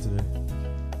owned Vic today.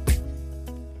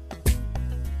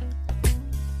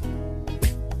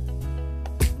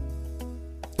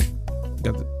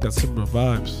 Got similar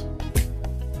vibes.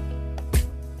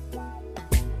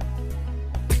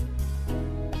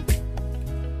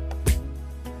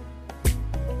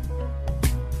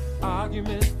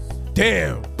 arguments.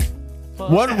 Damn.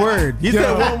 One word. You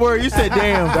said one word. You said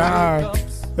damn, dog.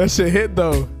 That shit hit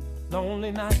though.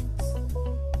 Lonely nights,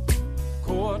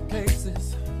 court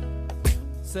cases,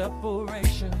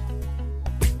 separation,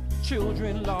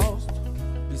 children lost.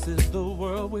 This is the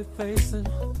world we're facing.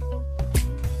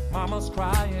 Mama's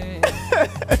crying.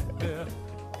 Yeah.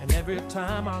 And every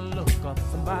time I look up,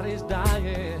 somebody's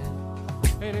dying.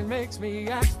 And it makes me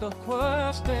ask the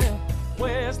question,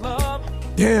 where's love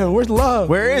Damn, where's love?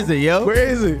 Where is it, yo? Where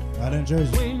is it? Out in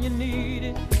Jersey. when you need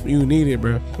it? You need it,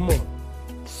 bro. Come on.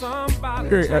 somebody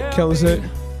Here, tell Kelly me said.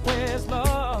 where's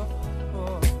love?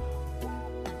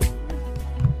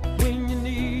 When you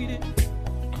need it.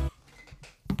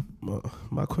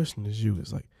 My question is you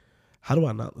is like, how do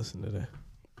I not listen to that?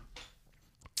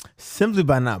 Simply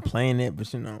by not playing it,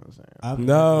 but you know what I'm saying.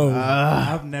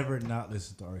 I've never not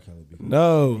listened to R. Kelly before.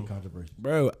 No, Controversy.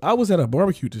 bro, I was at a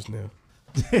barbecue just now.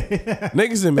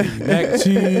 Niggas and making mac and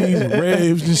cheese and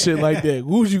ribs and shit like that.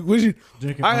 What you?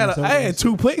 Drinking I wine, soda, had and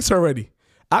 2 plates already.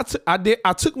 I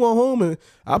took one home and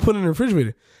I put it in the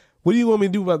refrigerator. What do you want me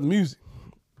to do about the music?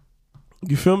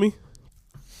 You feel me?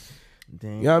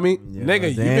 Damn. You know what I mean? Yeah,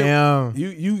 Nigga, damn.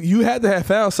 you had to have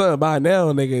found something by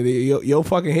now, nigga. Your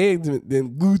fucking head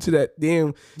been glued to that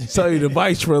damn cellular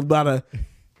device for about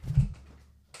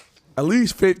at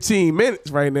least 15 minutes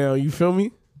right now. You feel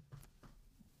me?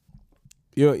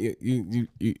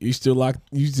 You still locked?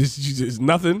 You just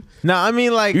nothing. No, I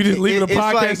mean like You just leaving the it's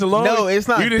podcast like, alone. No, it's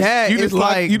not you just, that. You just it's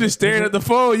locked, like you just staring at the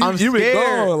phone. You I'm been scared.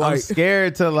 gone. Like I'm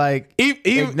scared to like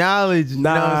acknowledge. You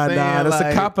know what I'm saying? that's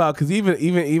like, a cop out. Because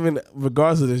even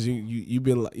regardless of this, you've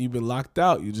been locked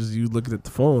out. You looking at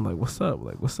the phone like, what's up?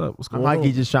 Like, what's up? What's going on?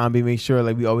 Mikey just trying to make sure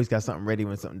like we always got something ready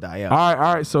when something die out. All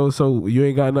right. So you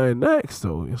ain't got nothing next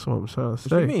though. That's what I'm trying to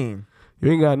say. What you mean?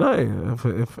 You ain't got nothing.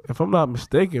 If I'm not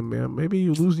mistaken, man, maybe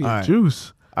you losing your right.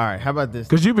 juice. All right, how about this?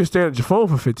 Because you've been staring at your phone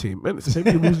for 15 minutes.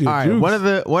 Maybe you losing your All right,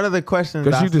 juice. one of the questions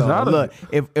 'Cause I you just saw. out of Look,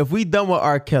 if we done with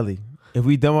R. Kelly,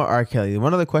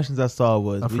 one of the questions I saw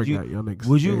was, I would forgot you y'all niggas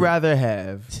would you scared. rather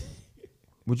have?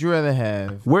 Would you rather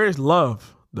have? Where's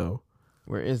love though?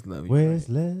 Where is love? Where's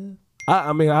love?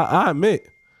 I mean, I admit,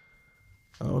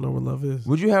 I don't know where love is.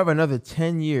 Would you have another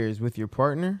 10 years with your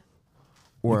partner,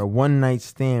 or a one night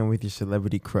stand with your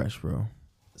celebrity crush, bro?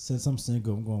 Since I'm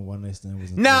single, I'm going one night stand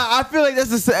with. Nah, I feel like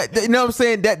that's you know what I'm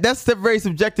saying. That's very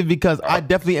subjective because I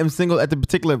definitely am single at the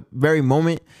particular very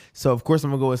moment. So of course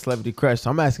I'm gonna go with celebrity crush. So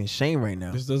I'm asking Shane right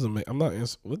now. This doesn't make. I'm not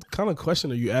answering. What kind of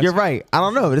question are you asking? You're right. I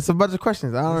don't know. It's a bunch of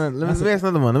questions. I don't know. Let me ask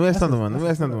another one. Let me ask another one.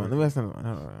 I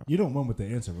don't know. You don't want with the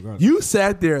answer, regardless. You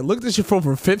sat there and looked at your phone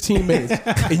for 15 minutes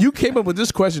and you came up with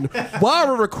this question while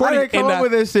we're recording. I didn't come up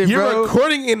with this shit, you're bro.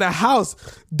 recording in the house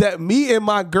that me and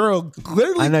my girl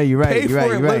literally I know you're right. pay You're right.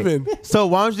 for You're and live right. in. So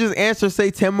why don't you just answer?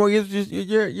 Say 10 more years. With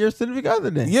your significant other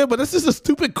then. Yeah, but this is a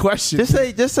stupid question.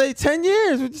 Just say 10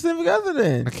 years with your significant other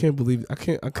then. I can't believe. I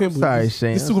can't believe. Sorry, this.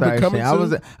 Shane. This is I'm what we're sorry, coming Shane.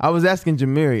 to. I was asking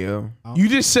Jamirio. You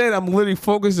just said I'm literally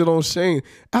focusing on Shane.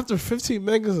 After 15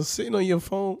 minutes of sitting on your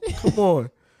phone, come on.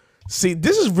 See,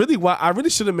 this is really why I really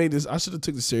should have made this. I should have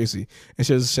took this seriously and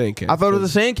said it's a Shane cast. I thought it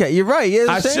was a Shane cat. You're right. Yeah,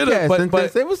 I it's a Shane should have,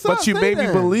 cast. but you made me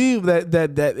believe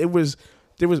that it was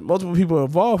there was multiple people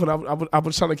involved, and I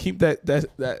was trying to keep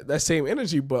that same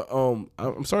energy. But I'm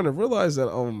starting to realize that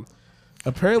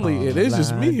apparently it is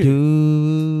just me here.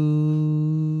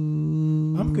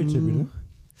 I'm contributing.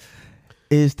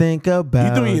 Is think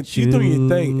about You doing your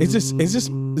thing. It's just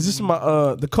my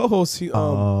the co-host. He, you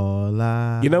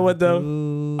know what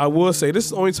though? I will say this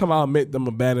is the only time I'll admit them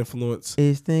a bad influence.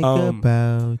 Is think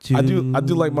about you. I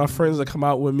do like my friends that come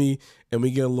out with me and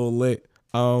we get a little lit.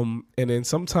 And then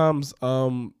sometimes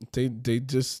they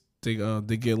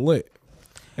get lit.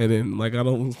 And then like I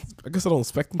guess I don't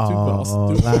expect them to, but I'll still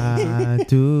do it.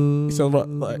 do.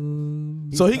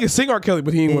 So he can sing R. Kelly,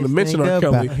 but he didn't want to mention R.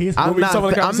 Kelly. I'm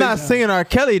not singing R.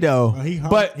 Kelly though.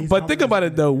 But think about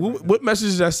it though. What message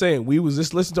is that saying? We was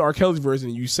just listening to R. Kelly's version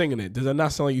and you singing it. Does that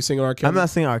not sound like you singing R. Kelly? I'm not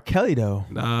singing R. Kelly though.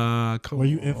 Nah, come Were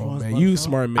you on, influenced man. by You the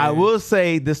smart man. I will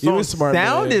say the You song a smart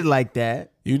sounded man. like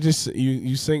that. You just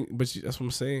you sing, but that's what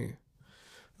I'm saying.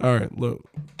 All right, look.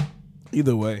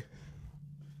 Either way,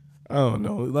 I don't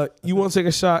know. Like, you want to take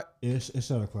a shot? Yeah, it's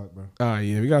shot o'clock, bro. All right,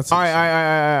 yeah, we got. All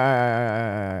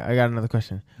right. I got another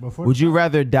question. Before Would you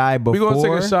rather die before? We gonna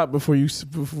take a shot before you.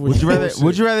 Would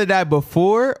you rather die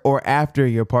before or after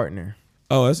your partner?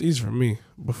 Oh, that's easy for me.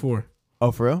 Before.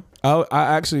 Oh, for real? I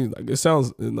actually, like, it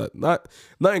sounds not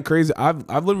nothing crazy.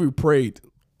 I've literally prayed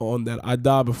on that. I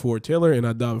die before Taylor and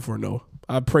I die before Noah.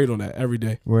 I prayed on that every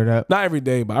day. Word up. Not every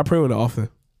day, but I pray on it often.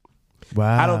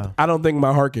 Wow. I don't think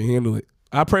my heart can handle it.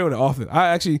 I pray on it often.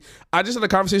 I just had a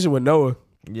conversation with Noah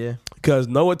Yeah. because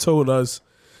Noah told us,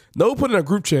 Noah put in a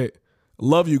group chat,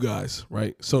 love you guys,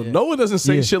 right? So Noah doesn't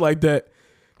say shit like that.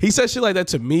 He says shit like that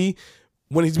to me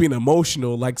when he's being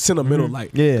emotional, like sentimental,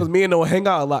 like, because me and Noah hang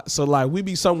out a lot. So like we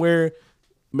be somewhere,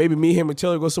 maybe me, him, and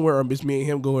Taylor go somewhere, or it's me and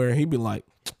him go there, and he be like,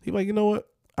 you know what?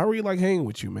 I really like hanging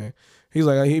with you, man. He's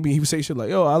like, he would say shit like,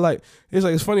 yo, I like, it's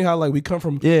like, it's funny how like we come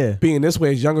from being this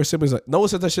way as younger siblings. Like Noah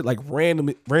says that shit like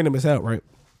random as hell, right?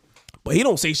 But he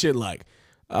don't say shit like,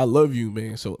 I love you,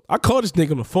 man. So I called this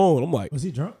nigga on the phone. I'm like, Was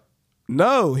he drunk?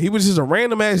 No, he was just a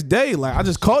random ass day. Like I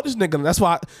just called this nigga, and that's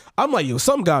why I'm like, yo,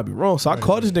 something gotta be wrong. So I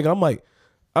called this nigga. I'm like,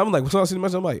 when I see the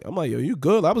message, I'm like, yo, you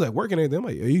good? I was like working everything. I'm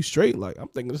like, yo, you straight? Like I'm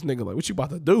thinking this nigga like, what you about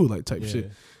to do? Like type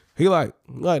shit. He like,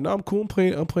 no, I'm cool.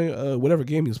 I'm playing whatever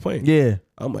game he was playing. Yeah.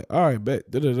 I'm like, all right, bet.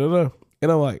 Da-da-da-da.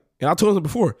 And I'm like, and I told him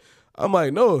before, I'm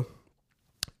like, no,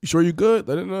 you sure you good?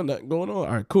 Nothing going on. All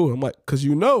right, cool. I'm like, cause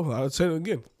I'll say it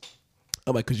again.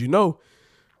 I'm like, cause you not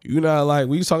like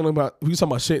we was talking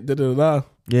about shit. Da-da-da-da.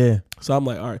 Yeah. So I'm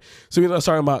like, all right. So we started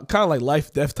talking about kind of like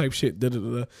life, death type shit.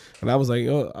 Da-da-da-da. And I was like,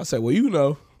 I said, well, you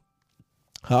know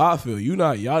how I feel.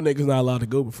 Y'all niggas not allowed to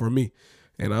go before me.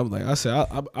 And I'm like, I said,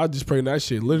 I just pray that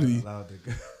shit literally.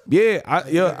 Yeah,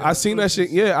 I seen that shit.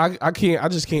 Yeah, I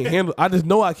just can't handle. I just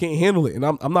know I can't handle it, and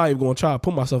I'm not even gonna try to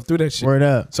put myself through that shit. Word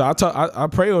up. So I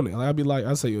pray on it. Like, I be like,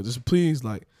 I say, yo, just please,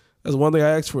 like, that's one thing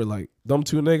I ask for. Like, them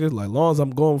two niggas. Like, long as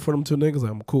I'm going for them two niggas,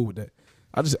 like, I'm cool with that.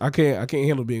 I can't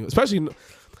handle being, especially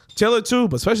Taylor too,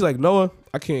 but especially like Noah.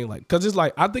 I can't like, cause it's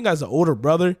like I think as an older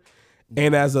brother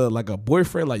and as a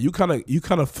boyfriend, like you kind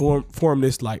of form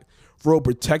this like real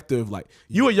protective. Like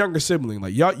you a younger sibling,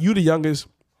 like you the youngest.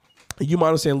 You might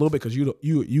understand a little bit because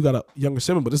you got a younger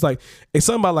sibling, but it's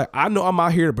something about like I know I'm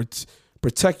out here to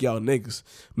protect y'all niggas,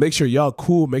 make sure y'all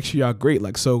cool, make sure y'all great.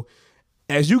 Like so,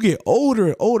 as you get older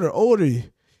and older,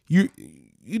 you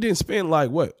didn't spend like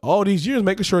what all these years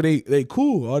making sure they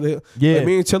cool. Like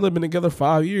me and Taylor been together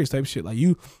 5 years type shit. Like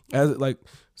you as like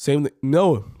same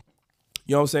Noah,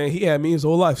 you know what I'm saying? He had me his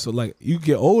whole life. So like you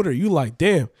get older, you like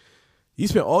damn. You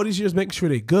spent all these years making sure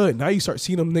they good. Now you start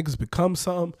seeing them niggas become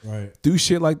something, right? Do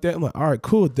shit like that. I'm like, all right,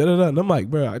 cool, da-da-da. And I'm like,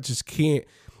 bro, I just can't.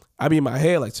 I be in my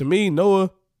head, like, to me,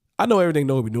 Noah, I know everything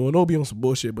Noah be doing. Noah be on some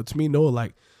bullshit, but to me, Noah,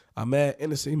 like, I'm mad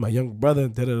innocent, my younger brother,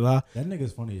 da-da-da. That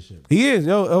nigga's funny as shit. He is,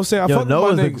 yo. I'm saying, I fuck with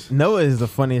my niggas. Noah is the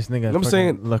funniest nigga. I'm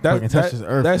saying,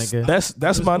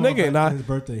 that's my nigga. And his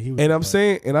birthday, he was and I'm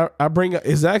saying, and I bring,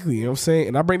 exactly, you know what I'm saying?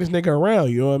 And I bring this nigga around,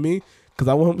 you know what I mean? Because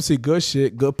I want him to see good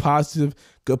shit, good positive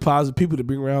people to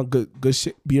bring around, good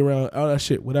shit, be around, all that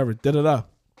shit, whatever, da-da-da.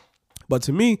 But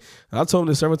to me, I told him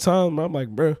this several times, I'm like,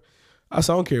 bro, I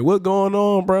said, I don't care what's going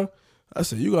on, bro. I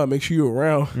said, you got to make sure you're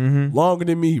around longer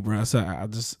than me, bro. I said, I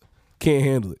just can't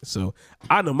handle it. So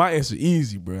I know my answer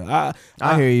easy, bro.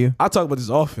 I hear you. I talk about this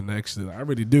often, actually. I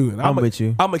really do. And I'm with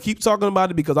you. I'm going to keep talking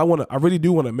about it because I really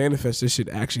do want to manifest this shit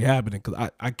actually happening because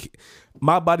I can't,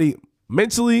 my body,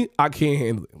 mentally, I can't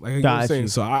handle it. Like you know what I'm saying.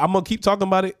 So I'm going to keep talking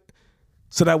about it.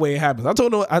 So that way it happens. I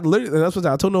told Noah, that's what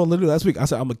I told Noah literally last week. I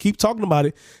said, I'm going to keep talking about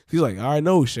it. He's like, all right,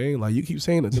 no, Shane. Like, you keep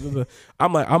saying it.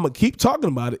 I'm like, I'm going to keep talking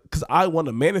about it because I want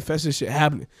to manifest this shit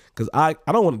happening. Because I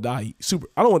don't want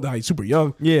to die super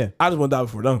young. Yeah. I just want to die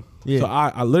before them. Yeah. So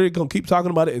I literally going to keep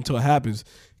talking about it until it happens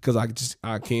because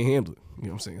I can't handle it. You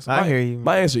know what I'm saying? So I hear you.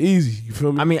 My answer easy. You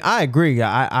feel me? I mean, I agree.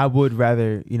 I would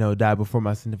rather, die before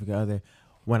my significant other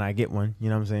when I get one. You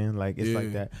know what I'm saying? Like, it's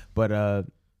like that.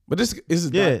 But this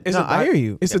is I hear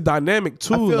you. It's a dynamic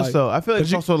too. I feel so. I feel like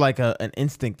it's also like an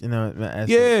instinct,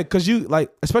 because you like,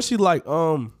 especially like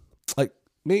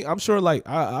me. I'm sure like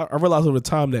I realized over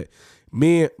time that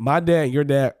my dad and your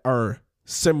dad are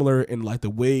similar in like the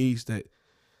ways that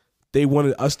they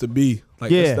wanted us to be.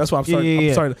 Like that's why I'm starting.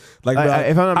 I'm starting like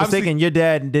if I'm not mistaken, your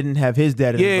dad didn't have his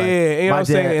dad. You know what I'm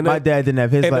saying? My dad didn't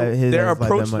have his. Their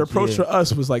approach to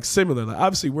us was like similar. Like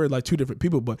obviously we're like two different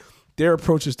people, but their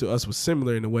approaches to us was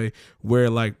similar in a way where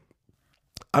like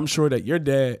I'm sure that your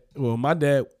dad, my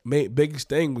dad, biggest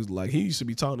thing was like he used to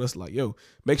be telling us like, yo,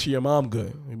 make sure your mom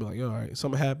good. He'd be like, yo, all right,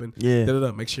 something happened. Yeah.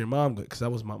 Da-da-da, make sure your mom good. Because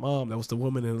that was my mom. That was the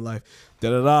woman in life.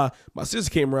 Da-da-da. My sister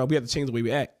came around. We had to change the way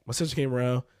we act. My sister came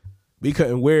around. We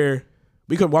couldn't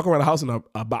walk around the house in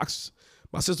our boxes.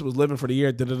 My sister was living for the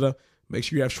year. Da-da-da. Make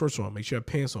sure you have shorts on. Make sure you have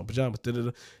pants on, pajamas.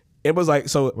 Da-da-da. It was like,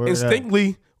 so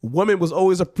instinctively, women was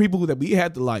always a people that we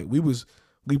had to like, we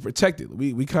protected.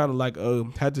 We kind of like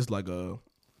had this like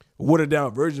watered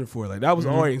down version for it. Like that was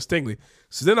already instinctively.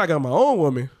 So then I got my own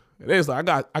woman, and it's like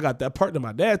I got that part that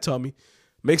my dad taught me,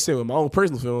 mixed in with my own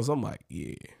personal feelings. I'm like,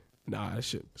 yeah, nah,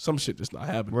 some shit just not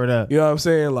happening. Word up. You know what I'm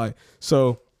saying? Like,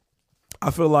 so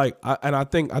I feel like, I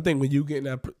think when you get in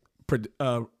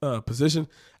that position,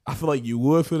 I feel like you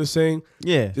would feel the same.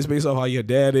 Yeah. Just based off how your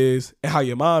dad is and how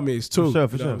your mom is too. For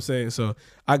sure. What I'm saying? So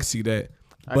I can see that.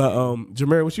 But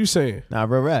Jameer, what you saying? Nah,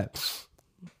 real rap.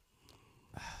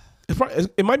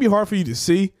 It might be hard for you to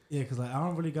see. Yeah, because like I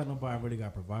don't really got nobody I really got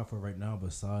to provide for right now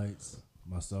besides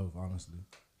myself, honestly.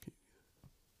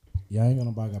 Yeah, I ain't got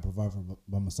nobody I got to provide for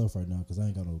by myself right now because I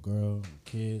ain't got no girl,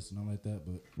 kids, nothing like that.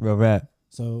 But real rap.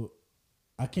 So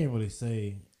I can't really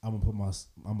say I'm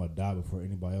gonna die before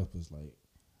anybody else. But it's like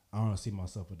I don't see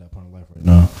myself at that point in life right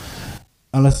now,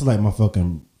 unless it's like my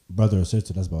fucking brother or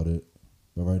sister. That's about it.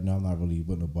 But right now, I'm not really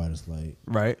with nobody. That's like,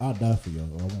 Right. I'll die for y'all.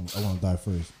 Or I want to die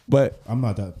first. But I'm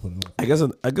not that putting. I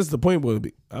guess the point would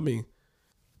be. I mean,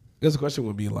 I guess the question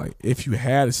would be like, if you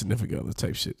had a significant other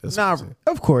type shit. That's what Nah, I'm saying.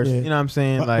 of course. Yeah. You know what I'm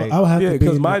saying? Like I would have Yeah, to be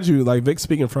because mind you, like Vic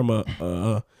speaking from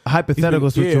a hypothetical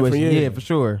he's been- yeah, situation. yeah. For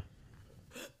sure.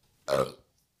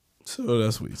 so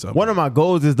that's what he's talking One of my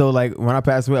goals is though, like when I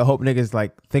pass away, I hope niggas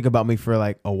like think about me for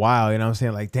like a while. You know what I'm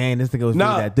saying? Like, dang, this nigga was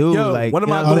really that dude. Yo, like one of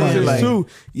you my know what I'm goals saying? is Like, too.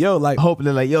 Yo, like hope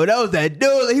they're like, yo, that was that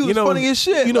dude. Like, he was funny as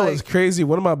shit. You know like, what's crazy?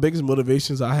 One of my biggest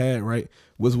motivations I had, right,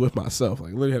 was with myself.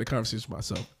 Like, literally had a conversation with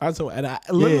myself. I was talking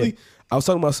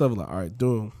to myself like, all right,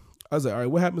 dude. I was like, all right,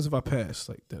 what happens if I pass?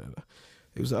 Like, da-da-da.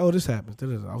 It was like, oh, this happens.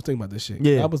 Da-da-da. I was thinking about this shit.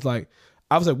 Yeah. I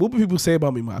was like, what would people say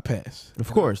about me when I pass? of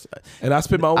course. And I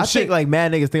spit my own I shit. think like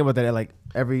mad niggas think about that like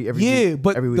every Yeah, week,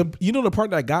 but every week. you know the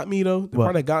part that got me though, What?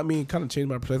 part that got me and kind of changed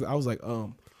my perspective. I was like, I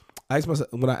asked myself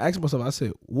when I asked myself, I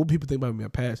said, what people think about me in my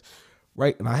past,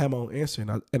 right? And I had my own answer,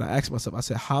 and I asked myself, I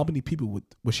said, how many people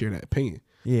would share that opinion?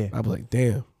 Yeah. And I was like,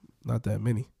 damn, not that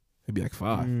many. It'd be like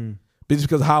 5. But just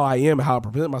because of how I am and how I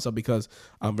present myself, because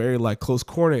I'm very like close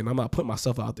corner and I'm not putting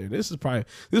myself out there. This is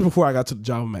before I got to the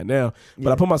job I'm at now.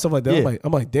 But I put myself like that. Yeah.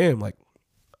 I'm like, damn, like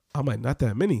I'm like not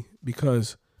that many,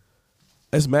 because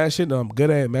it's mad shit that I'm good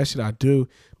at, mad shit I do,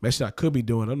 mad shit I could be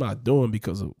doing. I'm not doing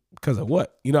because of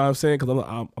what? You know what I'm saying?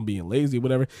 Because I'm being lazy,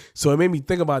 whatever. So it made me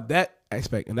think about that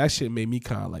aspect, and that shit made me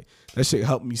kind of like, that shit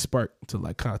helped me spark to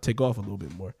like kind of take off a little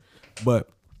bit more. But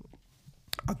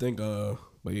I think,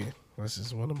 but yeah, that's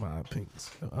just one of my opinions.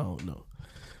 I don't know.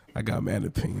 I got mad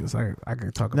opinions. I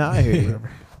can talk about I hear you.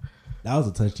 whatever. That was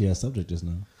a touchy ass subject just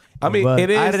now. I mean, But it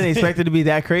is. I didn't expect it to be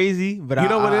that crazy, but You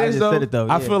know what I it is just though? said it though.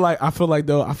 I yeah.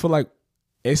 feel like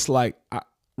it's like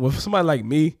with somebody like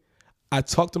me, I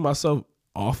talk to myself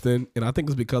often, and I think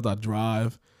it's because I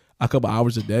drive a couple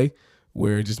hours a day,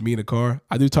 where it's just me in the car.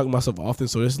 I do talk to myself often,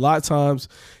 so there's a lot of times.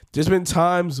 There's been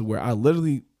times where I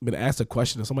literally been asked a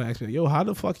question, and somebody asked me, "Yo, how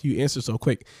the fuck you answer so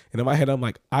quick?" And in my head, I'm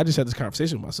like, I just had this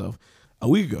conversation with myself a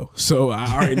week ago, so I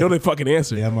already know the fucking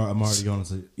answer. Yeah, I'm already going to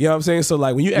say. You know what I'm saying? So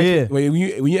like when you ask, Yeah. when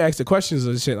you ask the questions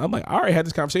and shit, I'm like, I already had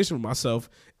this conversation with myself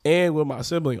and with my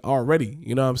sibling already.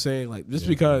 You know what I'm saying? Like just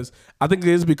because I think it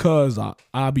is because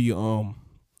I be in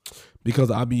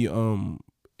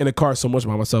the car so much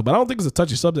by myself. But I don't think it's a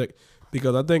touchy subject,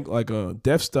 because I think like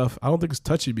death stuff, I don't think it's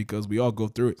touchy because we all go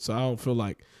through it. So I don't feel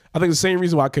like, I think the same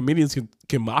reason why comedians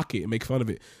can mock it and make fun of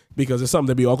it, because it's something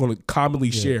that we all gonna commonly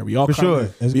share. We all For sure.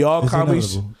 we all It's commonly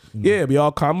inevitable, you know. yeah, we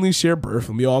all commonly share birth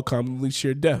and we all commonly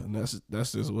share death, and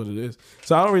that's just what it is.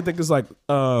 So I don't really think it's like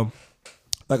a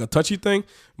touchy thing,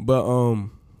 but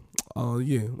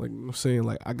yeah, like I'm saying,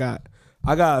 like I got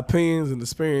opinions and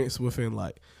experience within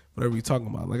like whatever we talking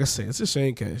about. Like I said, it's a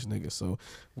Shane Cash nigga. So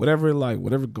whatever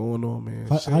going on, man.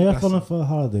 How y'all feeling for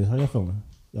holidays? How y'all feeling?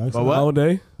 Y'all excited? what?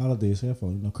 Holiday? Holidays, how y'all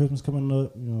feeling? You know, Christmas coming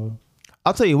up. You know,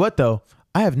 I'll tell you what though,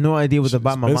 I have no idea what to Shit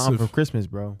buy my mom expensive. for Christmas,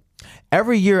 bro.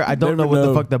 Every year I don't never know what the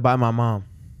know. fuck to buy my mom.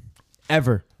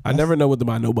 Ever. I never know what to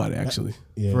buy nobody actually.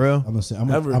 yeah. For real? I'm gonna say I'm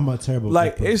Ever. a terrible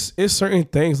Like gift person. it's certain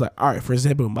things like, all right, for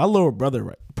example, my little brother,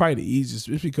 right? Probably the easiest,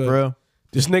 just because For real.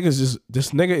 this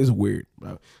nigga is weird,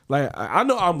 bro. Like I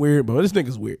know I'm weird, but this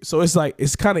nigga's weird. So it's like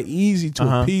it's kind of easy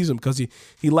to appease him because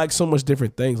he likes so much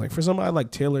different things. Like for somebody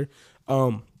like Taylor,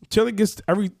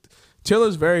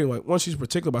 Taylor's very like, once she's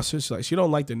particular about shit, she's like she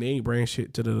don't like the name brand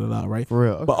shit, right? For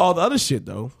real. But all the other shit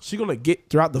though, she gonna get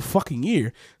throughout the fucking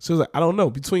year. So it's like I don't know,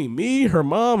 between me, her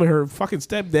mom, and her fucking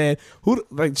stepdad, who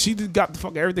like she just got the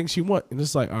fucking everything she want, and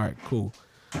it's like all right, cool.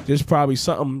 There's probably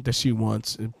something that she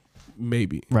wants, and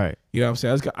maybe Right. You know what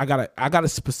I'm saying? I gotta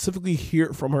specifically hear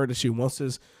it from her that she wants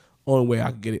this. Only way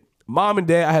I can get it. Mom and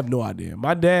dad, I have no idea.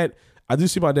 My dad, I do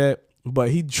see my dad,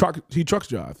 but he trucks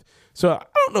drive. So I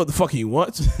don't know what the fuck he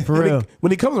wants. For real.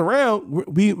 When he comes around,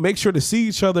 we make sure to see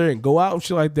each other and go out and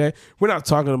shit like that. We're not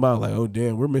talking about like, oh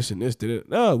damn, we're missing this.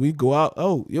 No, we go out.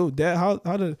 Oh, yo, dad,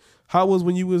 how was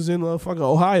when you was in fucking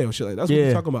Ohio? Shit like that. That's what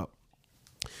we're talking about.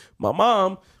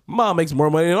 My mom makes more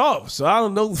money than all of us, so I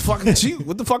don't know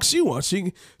what the fuck she wants.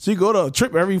 She go to a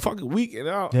trip every fucking week, and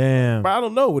Damn. but I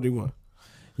don't know what he want.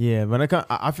 Yeah, but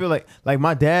I feel like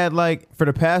my dad, like for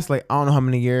the past like I don't know how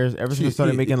many years, ever since I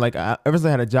started making like ever since I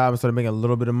had a job and started making a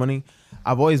little bit of money,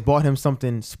 I've always bought him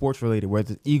something sports related,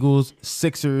 whether it's Eagles,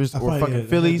 Sixers, or fucking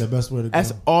Phillies. The best way to go.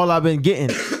 That's all I've been getting,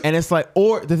 and it's like,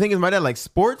 or the thing is, my dad likes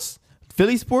sports,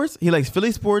 Philly sports. He likes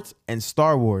Philly sports and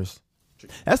Star Wars.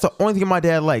 That's the only thing my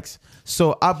dad likes.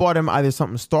 So I bought him either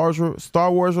something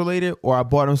Star Wars related, or I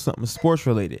bought him something sports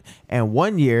related. And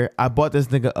one year I bought this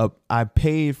nigga I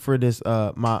paid for this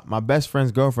my best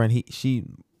friend's girlfriend. She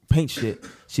paint shit.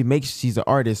 She's an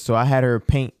artist, so I had her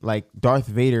paint like Darth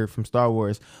Vader from Star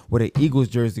Wars with an Eagles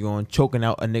jersey on, choking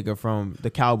out a nigga from the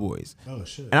Cowboys. Oh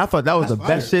shit! And I thought that was the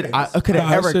best shit I could have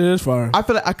That ever. shit is fire. I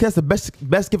feel like that's the best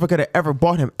gift I could have ever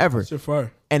bought him ever. Shit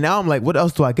fire. And now I'm like, what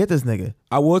else do I get this nigga?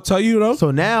 I will tell you though.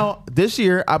 So now this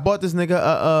year I bought this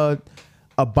nigga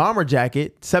a bomber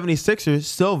jacket, 76ers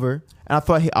silver, and I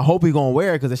thought I hope he gonna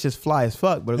wear it because it's just fly as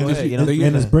fuck. But go ahead, you know.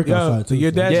 And it's brick Yo, outside too.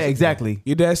 your so- dad- Yeah, exactly.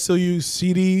 Your dad still use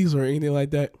CDs or anything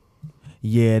like that?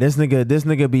 Yeah, this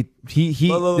nigga be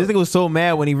Look. this nigga was so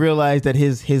mad when he realized that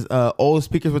his old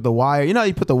speakers with the wire. You know how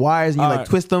you put the wires and you like Alright.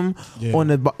 twist them Yeah. on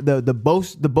the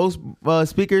Bose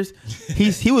speakers.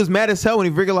 He was mad as hell when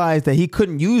he realized that he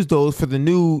couldn't use those for the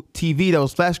new TV that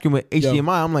was flash screen with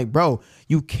HDMI. I'm like, bro,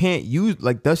 you can't use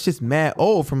like that's just mad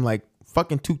old from like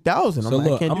fucking 2000. So I'm like,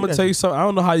 look, I can't I'm do gonna that tell you shit. something. I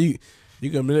don't know how you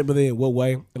can manipulate it in what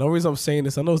way. And the only reason I'm saying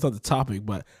this, I know it's not the topic,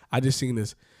 but I just seen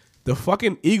this. The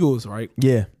fucking Eagles, right?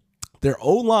 Yeah. Their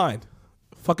O-line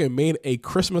fucking made a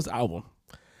Christmas album.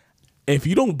 If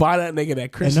you don't buy that nigga that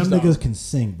And Christmas them album, niggas can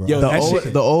sing, bro. Yo, The that old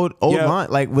shit- the old Yeah. line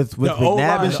like with the McNabb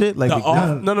O-line, and shit like the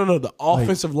McNabb. no, the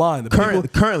offensive line. The people,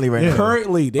 Currently right now.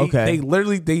 currently they Okay. they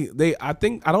literally they I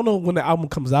think I don't know when the album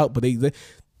comes out, but they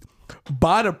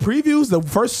buy the previews, the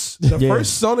first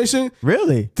song they shit,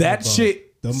 Really? that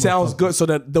shit Them sounds motherfuckers. good. So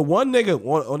that the one nigga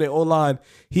on their O line,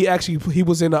 he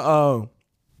was in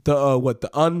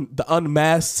the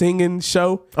unmasked singing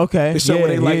show. Okay. The show where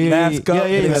they like mask up. Yeah,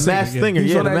 and they the sing. masked singer. He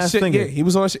was Yeah, on the that masked shit. singer. Yeah, he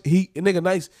was on that shit. He a nigga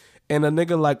nice. And a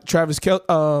nigga like Travis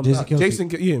Jason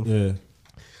Kelce. yeah.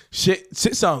 Shit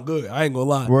sound good. I ain't gonna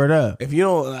lie. Word up. If you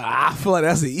don't, I feel like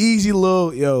that's an easy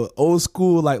little, old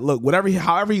school, like, look,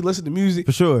 however he listen to music.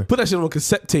 For sure. Put that shit on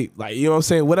cassette tape. Like, you know what I'm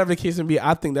saying? Whatever the case may be,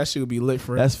 I think that shit would be lit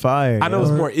for him. That's fire. I know yo.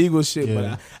 it's more Eagles shit, Yeah.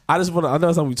 but I just want to, I know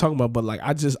that's not what we talking about, but like,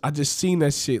 I just seen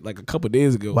that shit like a couple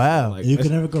days ago. Wow. Like, You that's-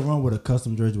 can never go wrong with a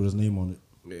custom jersey with his name on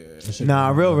it. That shit Nah,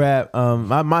 can- real rap.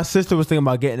 My sister was thinking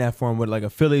about getting that for him with like a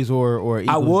Phillies or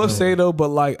Eagles. I will say though, but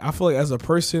like, I feel like as a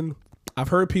person, I've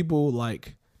heard people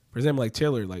like, for example, like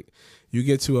Taylor, like you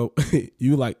get to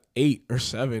you like 8 or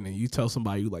 7 and you tell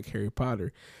somebody you like Harry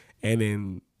Potter, and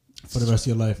then for the rest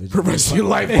of your life. It's for the rest of your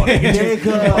life, nigga,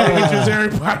 Harry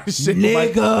Potter shit,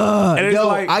 like, Nigga, and it's yo,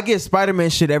 like- I get Spider-Man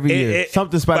shit every year. it-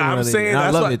 Something but Spider-Man. I'm related. saying And I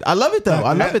that's love what- it. I love it though.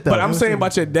 I love it though. But I'm saying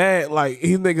about your dad, like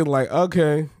he's thinking like,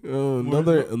 okay,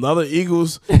 another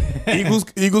Eagles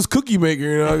cookie maker.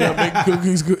 You know, I gotta make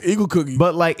cookies, Eagle cookies.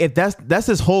 But like, if that's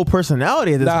his whole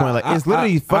personality at this Nah, point, like it's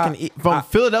literally from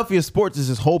Philadelphia sports is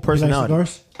his whole You like personality.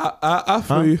 cigars? I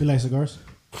feel you. You like cigars?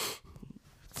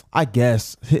 I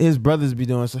guess his brothers be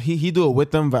doing so he do it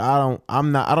with them, but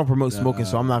I don't promote smoking,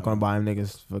 so I'm not gonna buy him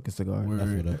niggas fucking cigar. I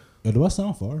feel that. Yo, do I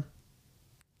sound far?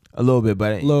 A little bit,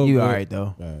 but Little you bit. all right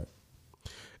though. Alright.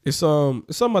 It's something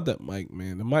about that mic,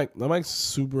 man. The mic's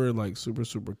super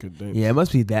condensed. Yeah, it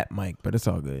must be that mic, but it's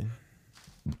all good.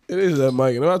 It is that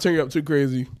mic. And I'm not turning you up too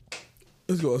crazy.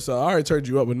 Let's go outside. I already turned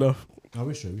you up enough, Oh,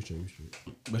 we straight.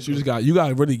 but you got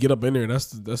to really get up in there.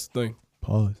 That's the thing.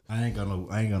 Pause. I ain't got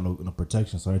no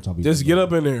protection, so I ain't trying to be. Just get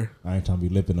up in there. I ain't trying to be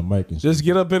lipping the mic and shit. Just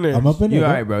get up in there. I'm up in there. You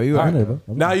all right, bro? You all I'm in right? there, bro.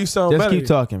 I'm Now in you sound Just better. keep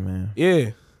talking, man.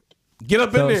 Yeah. Get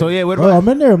up in there. So yeah, what there. Bro, about? I'm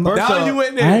in there. now you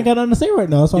in there. I ain't got nothing to say right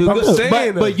now. So You I'm good? just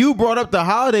saying, but you brought up the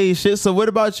holiday shit. So what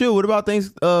about you? What about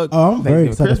things? Oh, I'm very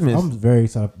excited. Christmas. I'm very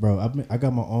excited, bro. I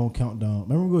got my own countdown.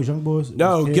 Remember we was young boys?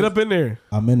 No, We was get kids? up in there.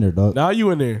 I'm in there, dog. Now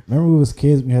you in there. Remember we was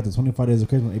kids? We had the 25 Days of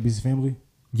Christmas on ABC Family.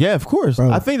 Yeah, of course.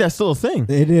 Bro. I think that's still a thing.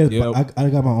 It is, Yeah. but I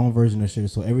got my own version of shit.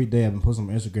 So every day I've been posting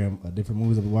on my Instagram different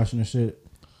movies I've been watching and shit.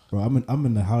 Bro, I'm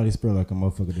in the holiday spirit like a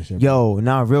motherfucker. This shit. Bro. Yo,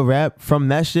 now real rap from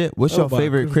that shit. What's your about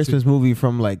favorite Christmas Christmas movie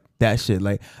from like that shit?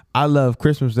 Like I love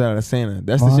Christmas Without a Santa.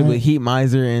 That's the shit Mine? with Heat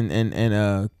Miser and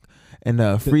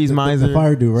Freeze the Miser,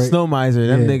 fire dude, right? Snow Miser.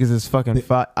 Them Yeah. niggas is fucking The-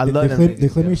 fire. I The love them. the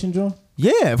niggas. claymation joint.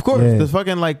 Yeah, of course. Yeah. The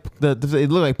fucking like it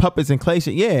look like puppets and clay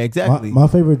shit. Yeah, exactly. My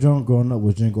favorite joint growing up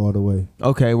was Jingle All the Way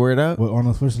Okay, word up. with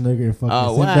Arnold Schwarzenegger and fucking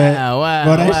Oh Sinbad. wow,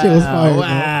 Bro, that shit was fire, bro.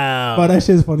 Wow. Bro, that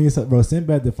shit is funny as hell, bro.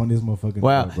 Sinbad the funniest motherfucker.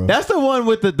 Wow, bro. that's the one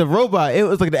with the robot. It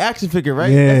was like the action figure,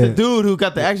 right? Yeah. That's the dude who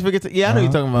got the action figure. Yeah, I know what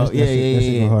you're talking about. That Yeah, shit- yeah, that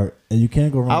shit yeah. go hard. And you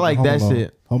can't go wrong. I like with that Home Alone.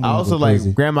 shit. Home I Alone also go like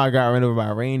crazy. Grandma Got Run Over by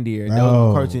a Reindeer. That was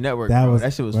on Cartoon Network. Bro.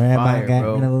 That shit was Grandma fire, got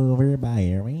bro. run over by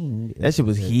a reindeer. That shit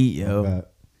was heat, Oh, yo. God.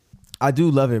 I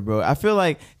do love it, bro. I feel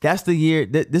like that's the year.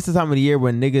 This is the time of the year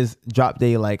when niggas drop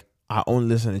they like I only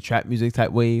listen to trap music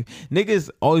type wave. Niggas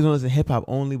always want to listen to hip hop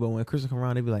only, but when Christmas come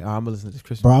around, they be like, oh, I'm gonna listen to this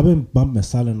Christmas. Bro, I've been bumping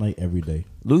Silent Night every day.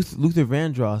 Luther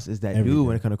Vandross is that Every dude day.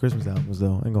 when it comes to Christmas albums,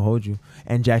 though. I ain't gonna hold you.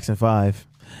 And Jackson 5,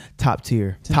 top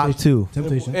tier, top Temptation. 2.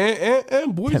 Temptation.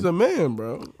 And Boy's a man,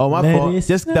 bro. Oh my Let fault. it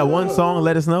Just that one snow. song.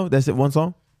 Let us know. That's it. One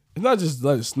song. It's not just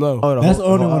Let It Snow. That's the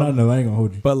only one I know. I ain't gonna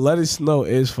hold you. But Let It Snow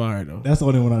is fire though. That's the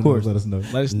only one I know. course. Let us know.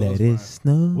 Let It Snow. Let is it fire.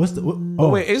 snow. What's the? Oh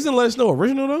wait, isn't Let It Snow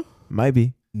original though? Might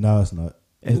be. No, it's not.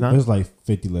 It's not? There's like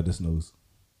 50 Let Us Knows.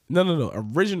 No.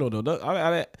 Original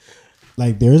though.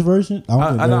 Like there's version. I don't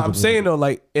think I know. there's I'm a saying version. though,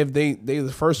 like if they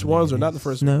the first ones or not the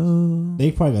first ones. No.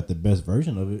 They probably got the best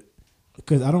version of it.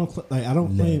 Because I don't claim. it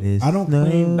I don't snow.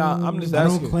 claim. Nah, I'm just I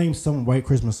don't asking. claim some white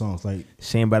Christmas songs like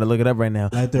Shane about to look it up right now.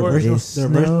 the Let original it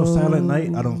Silent Night. I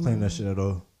snow. don't claim that shit at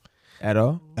all. At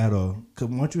all? At all. Because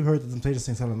once you heard the Temptations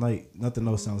sing Silent Night, nothing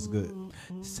else sounds good. Oh,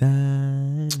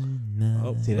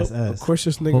 See, that's of us. course,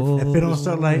 this nigga, If it don't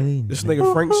start like this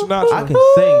nigga Frank Sinatra. I can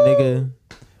sing, nigga.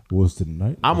 was the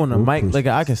night. I'm on the before mic, like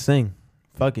Christmas, I can sing.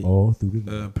 Fuck it. all through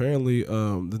the night. Apparently,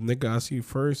 the nigga I see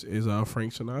first is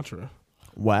Frank Sinatra.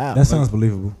 Wow. That sounds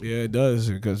believable. Yeah, it does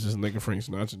because this nigga Frank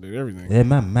Sinatra did everything. In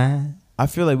my mind. I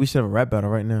feel like we should have a rap battle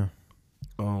right now.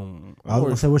 I was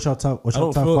gonna say, what's your top? What's I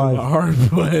your don't top feel five? it hard,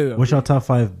 but What's your top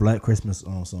five Black Christmas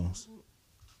songs?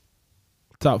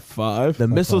 top five. The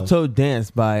Top Mistletoe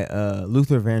Dance by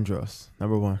Luther Vandross.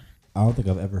 Number 1. I don't think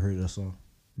I've ever heard that song.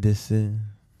 This is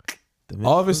the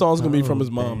All of his songs gonna be from his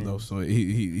Mistletoe mom though, Dance. so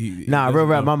he Nah, real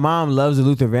rap. My mom loves the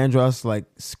Luther Vandross like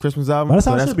Christmas album. But that's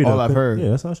so how it that's should be. all though. I've heard. Yeah,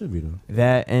 that's how it should be though.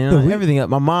 That and Yeah, we- everything else.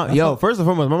 My mom, That's yo, how- first and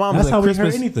foremost, my mom's That's a how we heard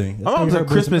Christmas. anything. That's My how we mom's a heard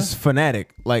Boyz II Christmas Men.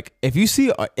 fanatic. Like, if you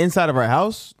see inside of our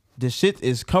house, the shit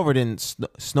is covered in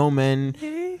snowmen,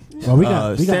 Well, we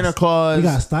got Santa Claus, We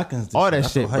got stockings. this all year. that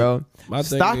That's shit, so hype. bro. My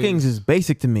thing Stockings is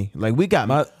basic to me. Like, we got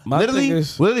My literally, thing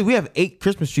is- literally, we have 8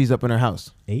 Christmas trees up in our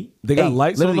house. 8. They got 8,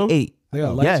 lights on literally them. 8. They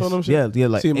got lights Yes, on them. yeah,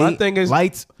 like See, my 8 thing is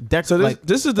lights, So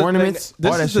this is the ornaments, thing.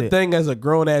 all that This is the shit. thing as a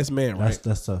grown ass man, right?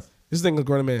 That's tough. This thing is a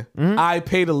grown man. Mm-hmm. I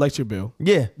paid the electric bill.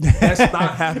 Yeah, That's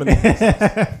not happening.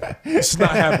 It's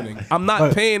not happening. I'm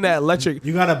not paying that electric.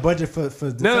 You got a budget for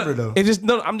December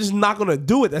though. I'm just not gonna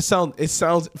do it. It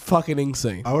sounds fucking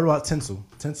insane. What about tinsel?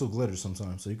 Tinsel glitters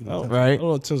sometimes, so you can. Do tinsel. I right. don't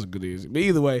know if it's good easy. But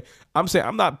either way, I'm saying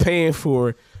I'm not paying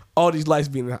for all these lights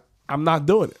being. I'm not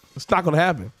doing it. It's not gonna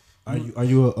happen. Are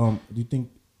you a do you think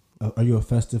are you a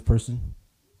festive person?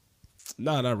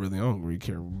 Nah, not really. I don't really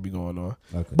care what be going on.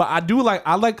 Okay. But I do like.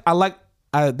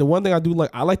 The one thing I do like.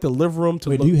 I like the living room to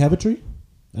Wait, look. do you have a tree?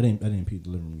 I didn't peep the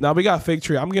living room. Now we got a fake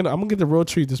tree. I'm gonna get the real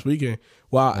tree this weekend.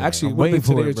 Well, actually, I'm we'll be waiting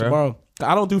for today or it, bro. tomorrow.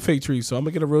 I don't do fake trees, so I'm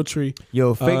gonna get a real tree.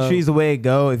 Yo, fake trees the way it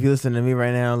go. If you listen to me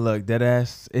right now, look, that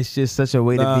ass. It's just such a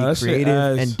way Nah, to that be shit creative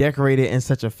ass. and decorate it in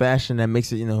such a fashion that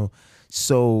makes it,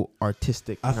 so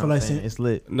artistic. I You know feel what like I'm saying? see- it's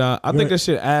lit. Nah, I think that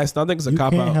shit ass. I think it's a You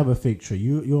cop can't out. have a fake tree.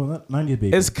 You're a 90s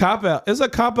baby. It's cop out. It's a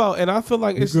cop out, and I feel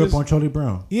like you it's grew just up on Charlie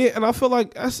Brown. yeah, and I feel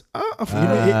like that's. I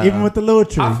feel Even with the little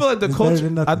tree, I feel like the it's better culture.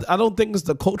 than nothing. I don't think it's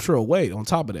the cultural weight on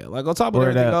top of that. Like on top of Word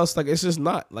everything up. else, like it's just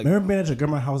not like Remember being at your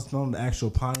grandma's house smelling the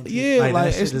actual pine tree? yeah, that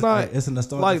like shit it's is not. like, it's a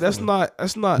nostalgic like that's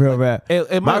feeling. not Real like, rap.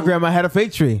 it My might- grandma had a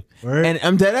fake tree. Word? And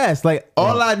I'm dead ass. Like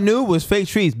all I knew was fake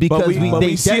trees because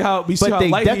we see how they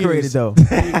light he decorated is. though.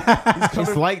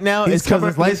 It's light now. It's because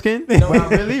it's light skin.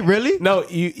 Really? No,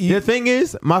 you The thing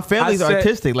is, my family's I said-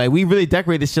 artistic. Like we really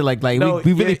decorated shit. Like No,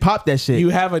 we really yeah, popped that shit. you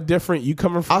have a different. You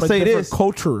coming from I'll a say different this.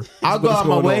 culture. I'll is go what's out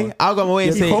my going way. on. I'll go out my way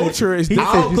and Your say culture is different.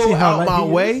 I'll You see go how out light my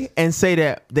he way and say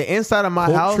that the inside of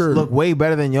my house Culture. look way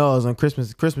better than yours on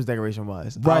Christmas decoration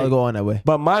wise. Right. I'll go on that way.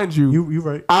 But mind you, You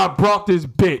right. I brought this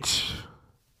bitch.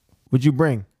 What'd you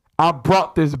bring? I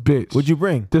brought this bitch. What'd you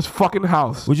bring? This fucking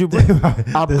house. What'd you bring?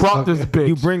 I brought this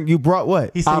bitch. You brought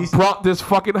what? He said, I brought this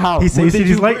fucking house. he said, What you see did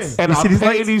these you lights? and You I see these paid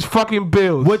lights? these fucking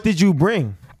bills. What did you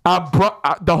bring? I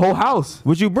brought the whole house.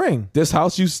 What'd you bring? This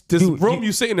house, this room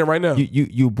you sitting in right now.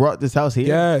 You brought this house here?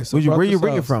 Yes. I Where brought you this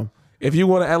bring it house. from? If you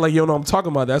want to act like you don't know what I'm talking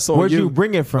about, that's on Where'd you. you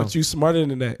bring it from? But you smarter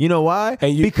than that. You know why?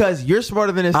 And you- Because you're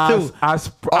smarter than this too. I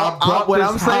brought what this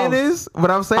I'm saying house. is,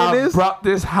 what I'm saying I is, brought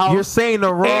this house. you're saying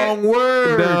the wrong And-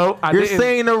 word. No, I You're didn't.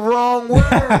 saying the wrong word.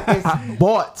 It's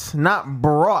bought, not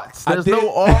brought. There's did.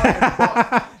 no R in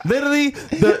bought. Literally,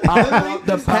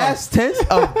 the past tense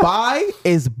of buy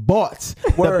is bought.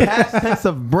 Word. The past tense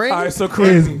of bring All right, so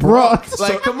correct me. brought.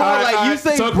 Like, So- come on, all right, like all you right.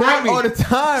 say So brought correct me. all the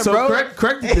time, So bro.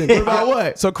 correct it then. What about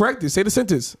what? So correct it. Say the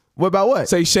sentence. What about what?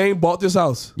 Say Shane bought this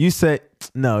house. You said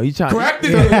no. You trying Correct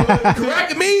it.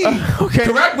 Correct me. Okay.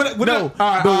 Correct what? No, all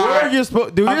right, the all right. word you're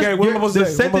supposed. Okay, what am I supposed to the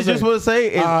say? What am I sentence you're supposed to say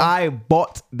is I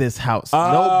bought this house. No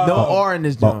R in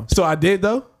this joint. So I did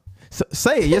though. So,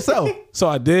 say it yourself. So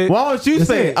I did. Why don't you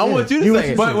say it? I want you to You say want it.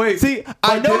 to But wait, See,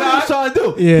 I know did what he's trying to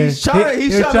do. Yeah. He's trying to. He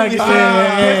was trying to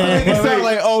say, It But sound wait.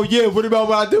 like, oh yeah, what about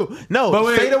what I do? No, But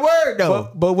wait. say the word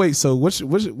though. But wait. So what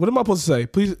am I supposed to say?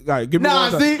 Please, all right, give me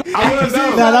Nah, one see, time. I want to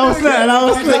know. That was slick. That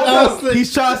was slick. That was slick.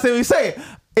 He's trying to say what he say.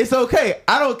 It's okay.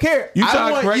 I don't care. You I trying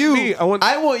to want correct you. me. I want-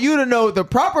 I want you to know the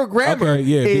proper grammar. Okay,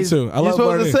 yeah, me is too. I you're love supposed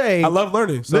learning. to say. I love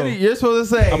learning. So Literally, you're supposed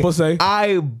to say. I'm supposed to say?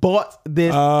 I bought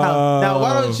this house. Now,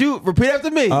 why don't you repeat after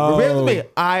me? Repeat after me.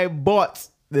 I bought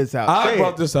this house. I Say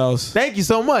bought it. this house. Thank you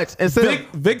so much. Instead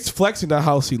Vic's flexing the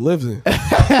house he lives in.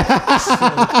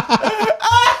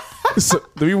 So,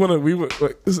 do we want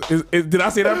to? Did I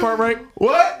say that part right?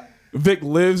 what? Vic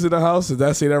lives in the house. Did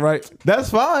I say that right? That's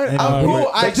fine. And, I'm cool. make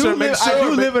I do sure- live. make I sure-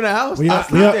 do live in a house. We all, I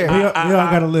sleep there. we all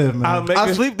gotta live, man. I'm I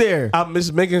making, sleep there. I'm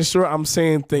just making sure I'm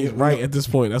saying things right at this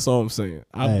point. That's all I'm saying.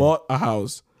 I Hey. bought a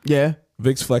house. Yeah.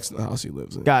 Vic's flexing the house he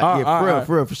lives in. God, yeah,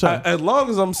 for real, for sure. As long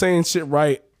as I'm saying shit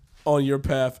right on your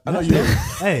path, I know you.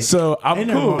 Hey, So I'm ain't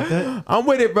nothing cool. wrong with that. I'm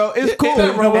with it, bro. It's cool. ain't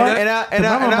nothing wrong with that. And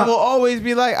I will always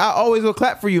be like, I always will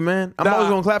clap for you, man. I'm always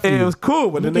gonna clap for It you. was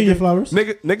cool, but the Look at your flowers.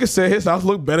 nigga said his house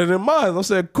looked better than mine. I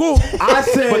said, cool. I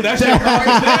said, But that's your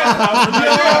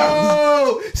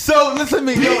yo. So listen to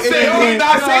me, yo. Did he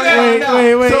not say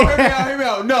that? Wait. So hear me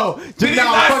out. No, Did he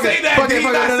not say that? Did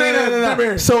he not say that?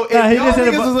 No. So if Nah, he y'all just said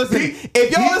niggas about- is listening,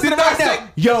 if y'all listening right now,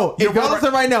 yo, if y'all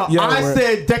listening right now, Yeah, I word.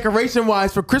 said decoration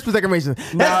wise for Christmas decorations.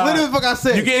 That's literally what the fuck I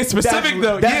said. You getting specific,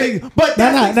 though. Yeah. But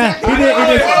Nah, that's nah, exactly he did-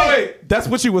 he did- Wait. That's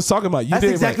what you was talking about. You That's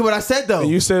did exactly what I said though.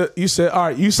 You said all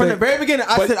right. You From said the very beginning,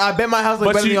 I but- said I bet my house but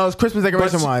look better than you- y'all's Christmas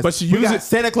decoration wise. But you We use got it.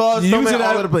 Santa Claus, you use snowman it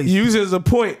all over the place. Use it as a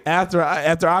point after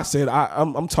I said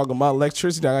I'm talking about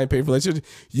electricity. I ain't paying for electricity.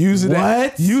 Use it.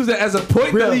 What? Use it as a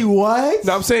point. Really? Though. What?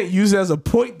 No, I'm saying use it as a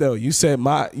point though. You said you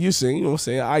know what I'm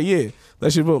saying? Yeah.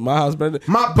 Let's just put my house better.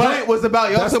 My point was about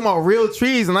y'all that's- talking about real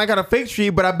trees, and I got a fake tree,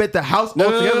 but I bet the house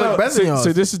altogether look better than y'all.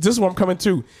 So this is what I'm coming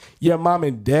to. Your mom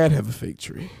and dad have a fake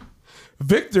tree.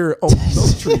 Victor owns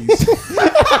those trees.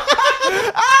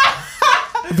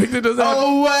 Victor doesn't have.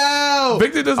 Oh wow!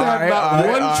 Victor doesn't have not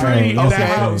all one all tree in That's the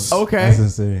insane. house. Okay. That's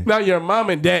insane. Now your mom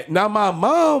and dad. Now my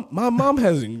mom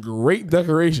has great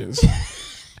decorations.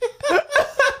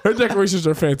 Her decorations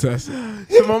are fantastic.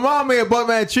 So my mom may have bought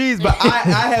mad trees, but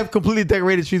I have completely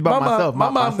decorated trees by myself. My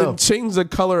mom myself. didn't change the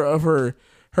color of her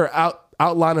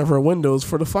outline of her windows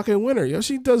for the fucking winter. Yo,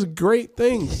 she does great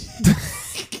things.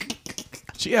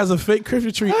 She has a fake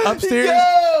Christmas tree upstairs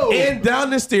Yo! and down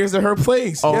the stairs at her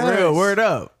place. Oh, Yes. real? Word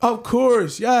up. Of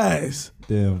course, yes.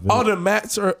 Damn. Vic. All the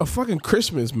mats are fucking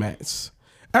Christmas mats.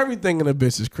 Everything in the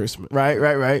bitch is Christmas. Right.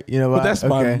 You know what? But that's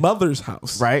my mother's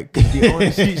house. Right? 'Cause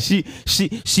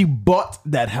she bought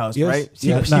that house, Yes. right?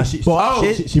 Yeah. bought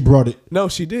it. She brought it. No,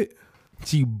 she did.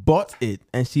 She bought it,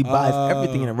 and she buys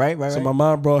everything in it. Right. So my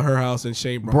mom brought her house and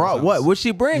Shane brought his Brought house. what? What'd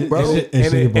she bring, bro? And And she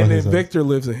then, bought and his then house. Victor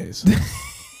lives in his.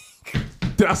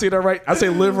 Did I say that right? I say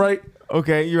live right?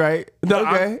 Okay, you're right. No,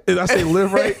 Okay. did I say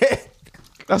live right?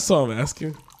 That's all I'm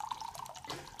asking.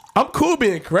 I'm cool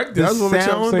being corrected. The I just want to make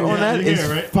sure I'm sound saying on that Yeah, is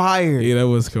right? fire. Yeah, that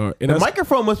was correct. And The that's,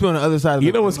 microphone must be on the other side of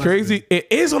you the know what's crazy? It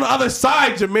is on the other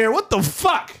side, Jameer. What the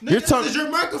fuck? You're talking, your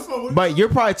microphone. but you're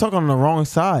probably talking on the wrong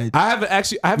side. I haven't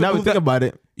Now we moved think that. about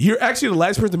it. You're actually the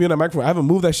last person to be on that microphone. I haven't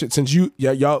moved that shit since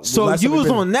y'all. So last you time we was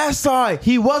been- on that side.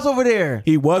 He was over there.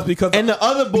 He was because And the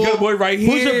other boy, the boy right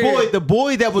Who's here. your boy? The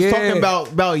boy that was Yeah. talking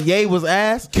about Ye was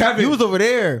ass. Kevin. You was over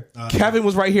there. Kevin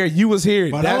was right here. You was here.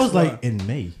 But that That's was why. like in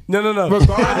May. no. Regardless,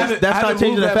 I haven't that's not moved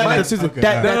changing the that fact mic that, since- Okay.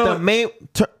 that No, the main.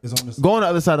 It's on this. Go on the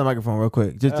other side of the microphone real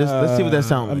quick. Just let's see what that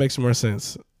sounds That like. makes more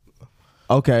sense.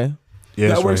 Okay. Yeah,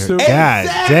 That works too. God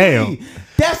damn.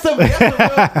 That's a real,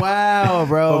 wow,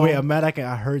 bro. Oh wait, I'm mad.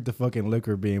 I heard the fucking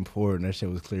liquor being poured, and that shit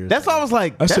was clear. That's why I was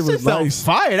like, That that shit shit was sounds nice.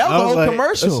 fire. That was I a was whole like,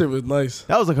 commercial. That shit was nice.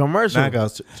 That was a commercial. Now I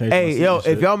gotta change my Hey, seat yo, and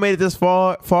shit. if y'all made it this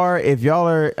far, if y'all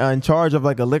are in charge of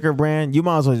like a liquor brand, you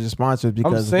might as well just sponsor it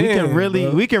because saying,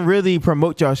 bro. we can really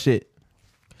promote y'all shit.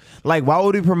 Like, why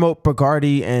would we promote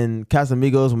Bacardi and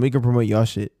Casamigos when we can promote y'all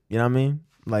shit? You know what I mean?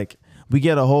 Like, we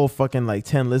get a whole fucking like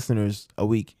 10 listeners a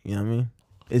week. You know what I mean?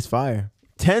 It's fire.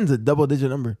 10's a double-digit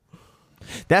number.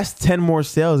 That's 10 more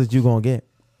sales that you gonna get.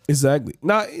 Exactly.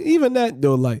 Now, even that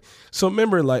though, like, so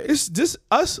remember, like, it's just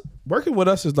us working with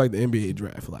us is like the NBA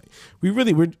draft. Like,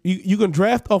 you can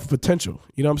draft off potential.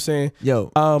 You know what I'm saying?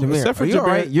 Yo, Jameer, except for are you all Jameer-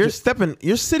 right?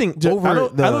 You're sitting over I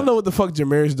don't the. know what the fuck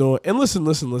Jameer's doing. And listen.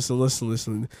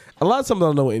 A lot of times I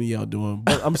don't know what any of y'all doing.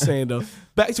 But I'm saying though,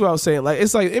 back to what I was saying, like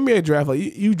it's like NBA draft. Like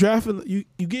you drafting,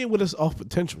 you get with us off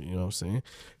potential. You know what I'm saying?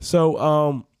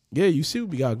 So yeah, you see what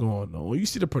we got going on. You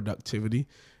see the productivity.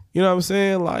 You know what I'm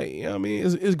saying? Like, you know what I mean?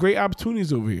 It's great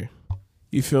opportunities over here.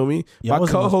 You feel me? Y'all My was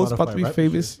in my co-host about Spotify to be rap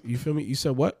famous. You feel me? You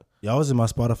said what? Y'all was in my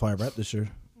Spotify rap this year.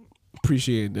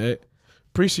 Appreciate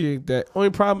that. Only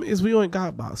problem is we only got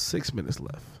about 6 minutes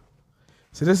left.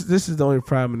 So this is the only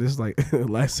problem. And this is like the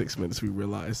last 6 minutes we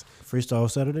realized Freestyle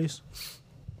Saturdays.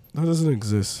 that doesn't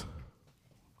exist.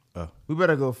 We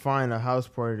better go find a house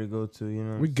party to go to. You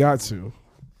know, We got to.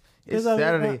 it's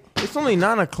Saturday. It's only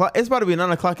 9 o'clock. It's about to be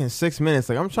 9 o'clock in 6 minutes.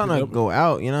 Like I'm trying to go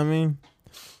out. You know what I mean?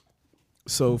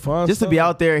 So find Just to be something.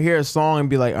 out there, hear a song, and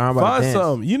be like, I'm about Find to dance.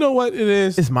 something. You know what it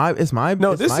is? It's my no, it's my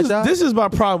job. this is my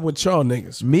problem with y'all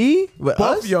niggas. Me? With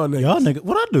Both us? of y'all niggas. Y'all nigga,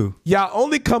 what I do? Y'all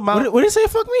only come out What they say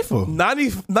fuck me for?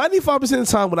 95% of the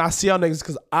time when I see y'all niggas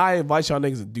because I invite y'all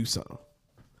niggas to do something.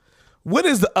 When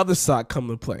is the other side come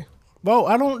to play? Bro,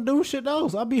 I don't do shit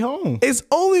else. I be home. It's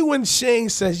only when Shane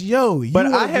says, "Yo, you But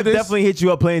wanna I do have this? definitely hit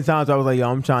you up plenty of times. I was like, yo,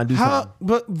 I'm trying to do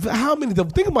something. How many?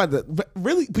 Think about that.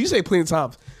 Really? You say plenty of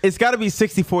times. It's got to be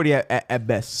 60-40 at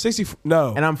best. 60.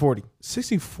 No. And I'm 40.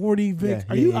 60-40, Vic. Yeah,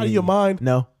 Are yeah, you yeah, out of yeah. your mind?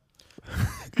 No.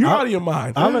 You're out of your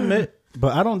mind. I'll admit,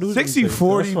 but I don't do 60-40,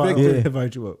 That's why I Victor. don't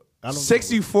invite you up. I don't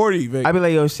 60-40, Vic. I be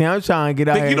like, yo, Shane, I'm trying to get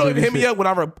out Vic, here. you don't and even do hit this me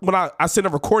shit. up when I send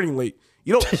a recording late.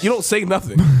 You don't say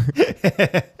nothing.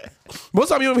 Most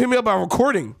time you don't hit me up about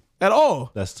recording at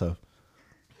all. That's tough.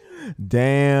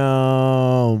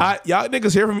 Damn. Y'all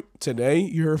niggas hear from me today.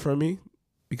 You heard from me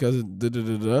because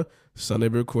Sunday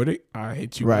we recorded. I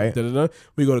hit you Right. up.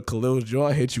 We go to Khalil's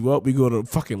joint. I hit you up. We go to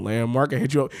fucking Landmark. I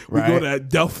hit you up. We go Right. to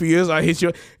Adelphia's. I hit you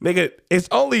up. Nigga, it's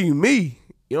only me.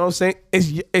 You know what I'm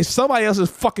saying? It's somebody else's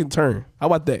fucking turn. How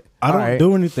about that? I don't Alright.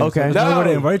 do anything. Okay. So there's nowhere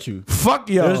to invite you. Fuck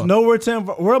y'all. There's nowhere to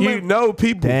invite. Where am I? You know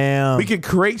people. Damn. We can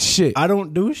create shit. I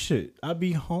don't do shit. I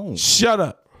be home. Shut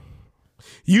up.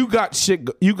 You got shit.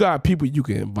 You got people you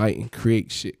can invite and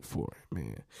create shit for,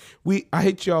 man. I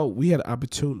hate y'all. We had an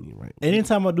opportunity, right?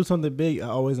 Anytime I do something big, I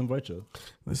always invite you.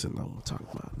 Listen, I'm gonna talk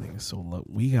about niggas. So look,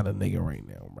 we got a nigga right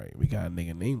now, right? We got a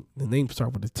nigga name. The name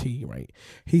start with a T, right?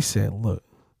 He said, "Look,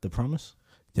 The promise?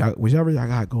 y'all, whichever y'all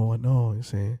got going on, you know what I'm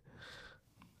saying,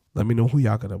 let me know who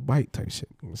y'all gonna invite." Type shit.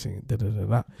 You know what I'm saying, da da da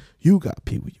da. You got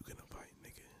people you can invite,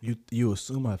 nigga. You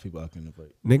assume I have people I can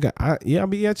invite. Nigga, I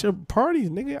be at your parties,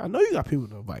 nigga. I know you got people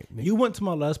to invite, nigga. You went to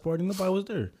my last party, nobody was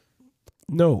there.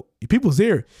 No, people's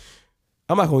there.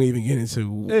 I'm not gonna even get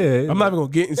into. Yeah, I'm not even gonna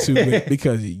get into it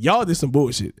because y'all did some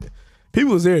bullshit.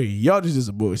 People was there. Y'all just did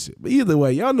some bullshit. But either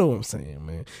way, y'all know what I'm saying,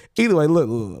 man. Either way,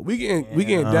 look. We getting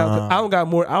down. I don't got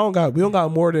more. We don't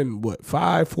got more than what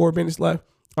 4 minutes left.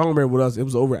 I don't remember what else. It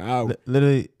was over an hour.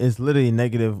 It's literally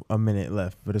negative a minute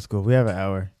left, but it's cool. We have an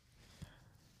hour.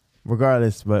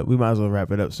 Regardless, but we might as well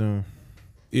wrap it up soon.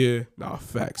 Yeah, nah,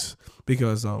 facts.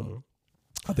 Because I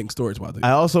think storage wise.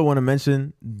 I also want to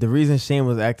mention the reason Shane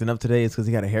was acting up today is because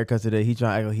he got a haircut today. He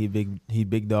trying to act like he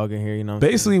big dog in here, you know.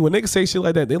 Basically, when niggas say shit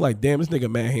like that, they like, damn, this nigga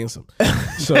mad handsome.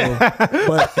 So,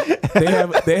 but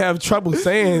they have trouble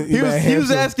saying he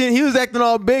was acting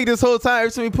all big this whole time.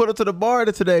 Every time we put up to the bar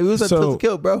today, we was at Tilted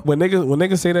Kilt, bro. When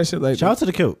niggas say that shit, like, Shout out to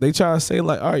the Kilt. they try to say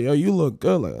like, all right, yo, you look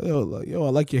good, like, yo, I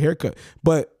like your haircut.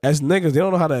 But as niggas, they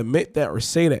don't know how to admit that or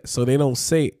say that, so they don't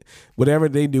say it. Whatever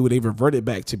they do, they revert it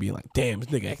back to being like, damn, this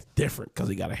nigga acts different because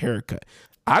he got a haircut.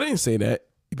 I didn't say that,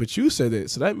 but you said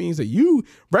that, so that means that you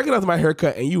recognize my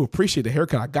haircut and you appreciate the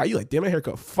haircut I got. You like, damn, my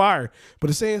haircut fire. But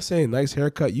instead of saying nice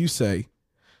haircut, you say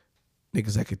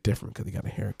niggas acting different because he got a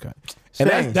haircut. And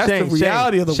that's the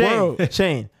reality of the world.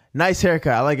 Shane, nice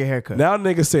haircut. I like your haircut. Now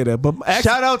niggas say that, but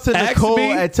Shout out to Nicole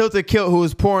at Tilted Kilt who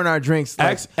was pouring our drinks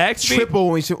like ask me- triple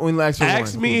when we asked for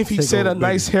Ask one. me if he Take said a over,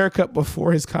 nice haircut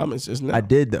before his comments just now. I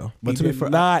did though. But He to be did fair,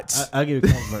 not. I gave you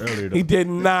a compliment earlier though. He did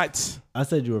not. I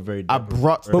said you were very I different.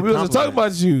 brought But we wasn't talking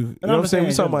about you. You know what I'm saying? We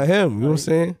understand talking about him. You know what I'm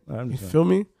saying? I You understand. feel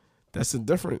me? That's the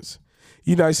difference.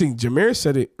 You know, I see Jameer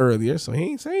said it earlier, so he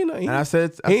ain't saying nothing. And I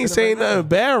said He ain't saying right now. nothing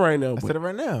bad right now. I but said it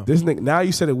right now. This nigga, now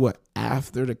you said it what?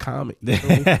 After the comment. You feel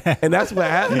me? And that's what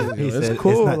happened. He It's said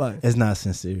cool. It's not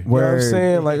sincere. You know what I'm Word.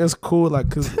 saying? Like, it's cool.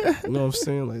 Like, cause, you know what I'm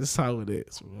saying? Like, this is how it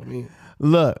is. You know what I mean?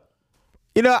 Look,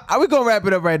 you know, we gonna wrap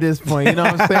it up right at this point. You know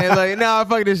what I'm saying? Like, nah,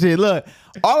 fuck this shit. Look,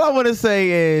 all I want to say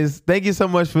is thank you so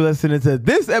much for listening to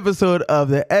this episode of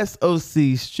the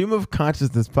SOC Stream of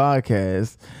Consciousness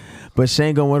podcast. But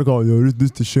Shane gonna want to call, yo,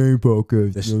 this the Shane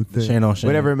podcast. You know what I'm saying? Shane on Shane.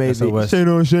 Whatever it may be. SOS. Shane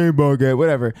on Shane podcast,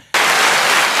 whatever.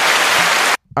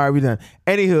 All right, we done.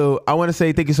 Anywho, I want to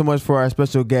say thank you so much for our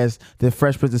special guest, the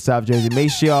Fresh Prince of South Jersey.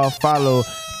 Make sure y'all follow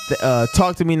the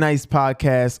Talk to Me Nice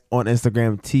podcast on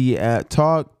Instagram.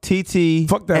 Talk TT.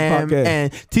 Fuck that podcast.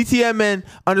 And TTMN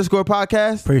 _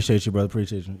 podcast Appreciate you, brother.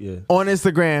 Appreciate you. Yeah. on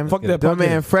Instagram. Fuck that the podcast.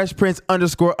 man Fresh Prince _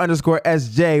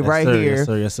 SJ right sir, here. yes,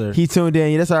 sir, yes, sir. He tuned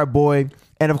in. That's our boy.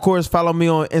 And of course, follow me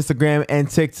on Instagram and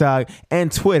TikTok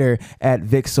and Twitter at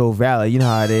VicSoul Valley. You know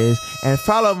how it is. And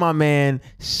follow my man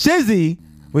Shizzy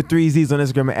with 3 Z's on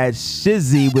Instagram at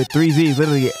Shizzy with 3 Z's.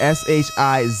 Literally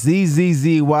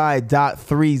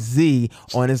SHIZZZY.3Z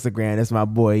on Instagram. That's my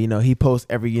boy. You know, he posts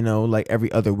every, like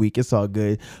every other week. It's all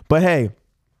good. But hey,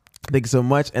 Thank you so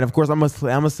much. And of course, I'm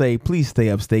gonna say, please stay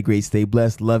up, stay great, stay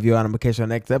blessed. Love you all. I'm gonna catch you on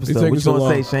the next episode. What you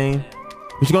gonna say, Shane?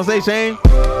 What you gonna say, Shane?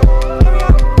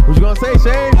 What you gonna say,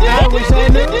 Shane?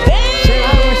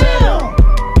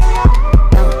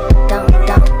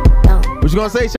 What you gonna say, Shane?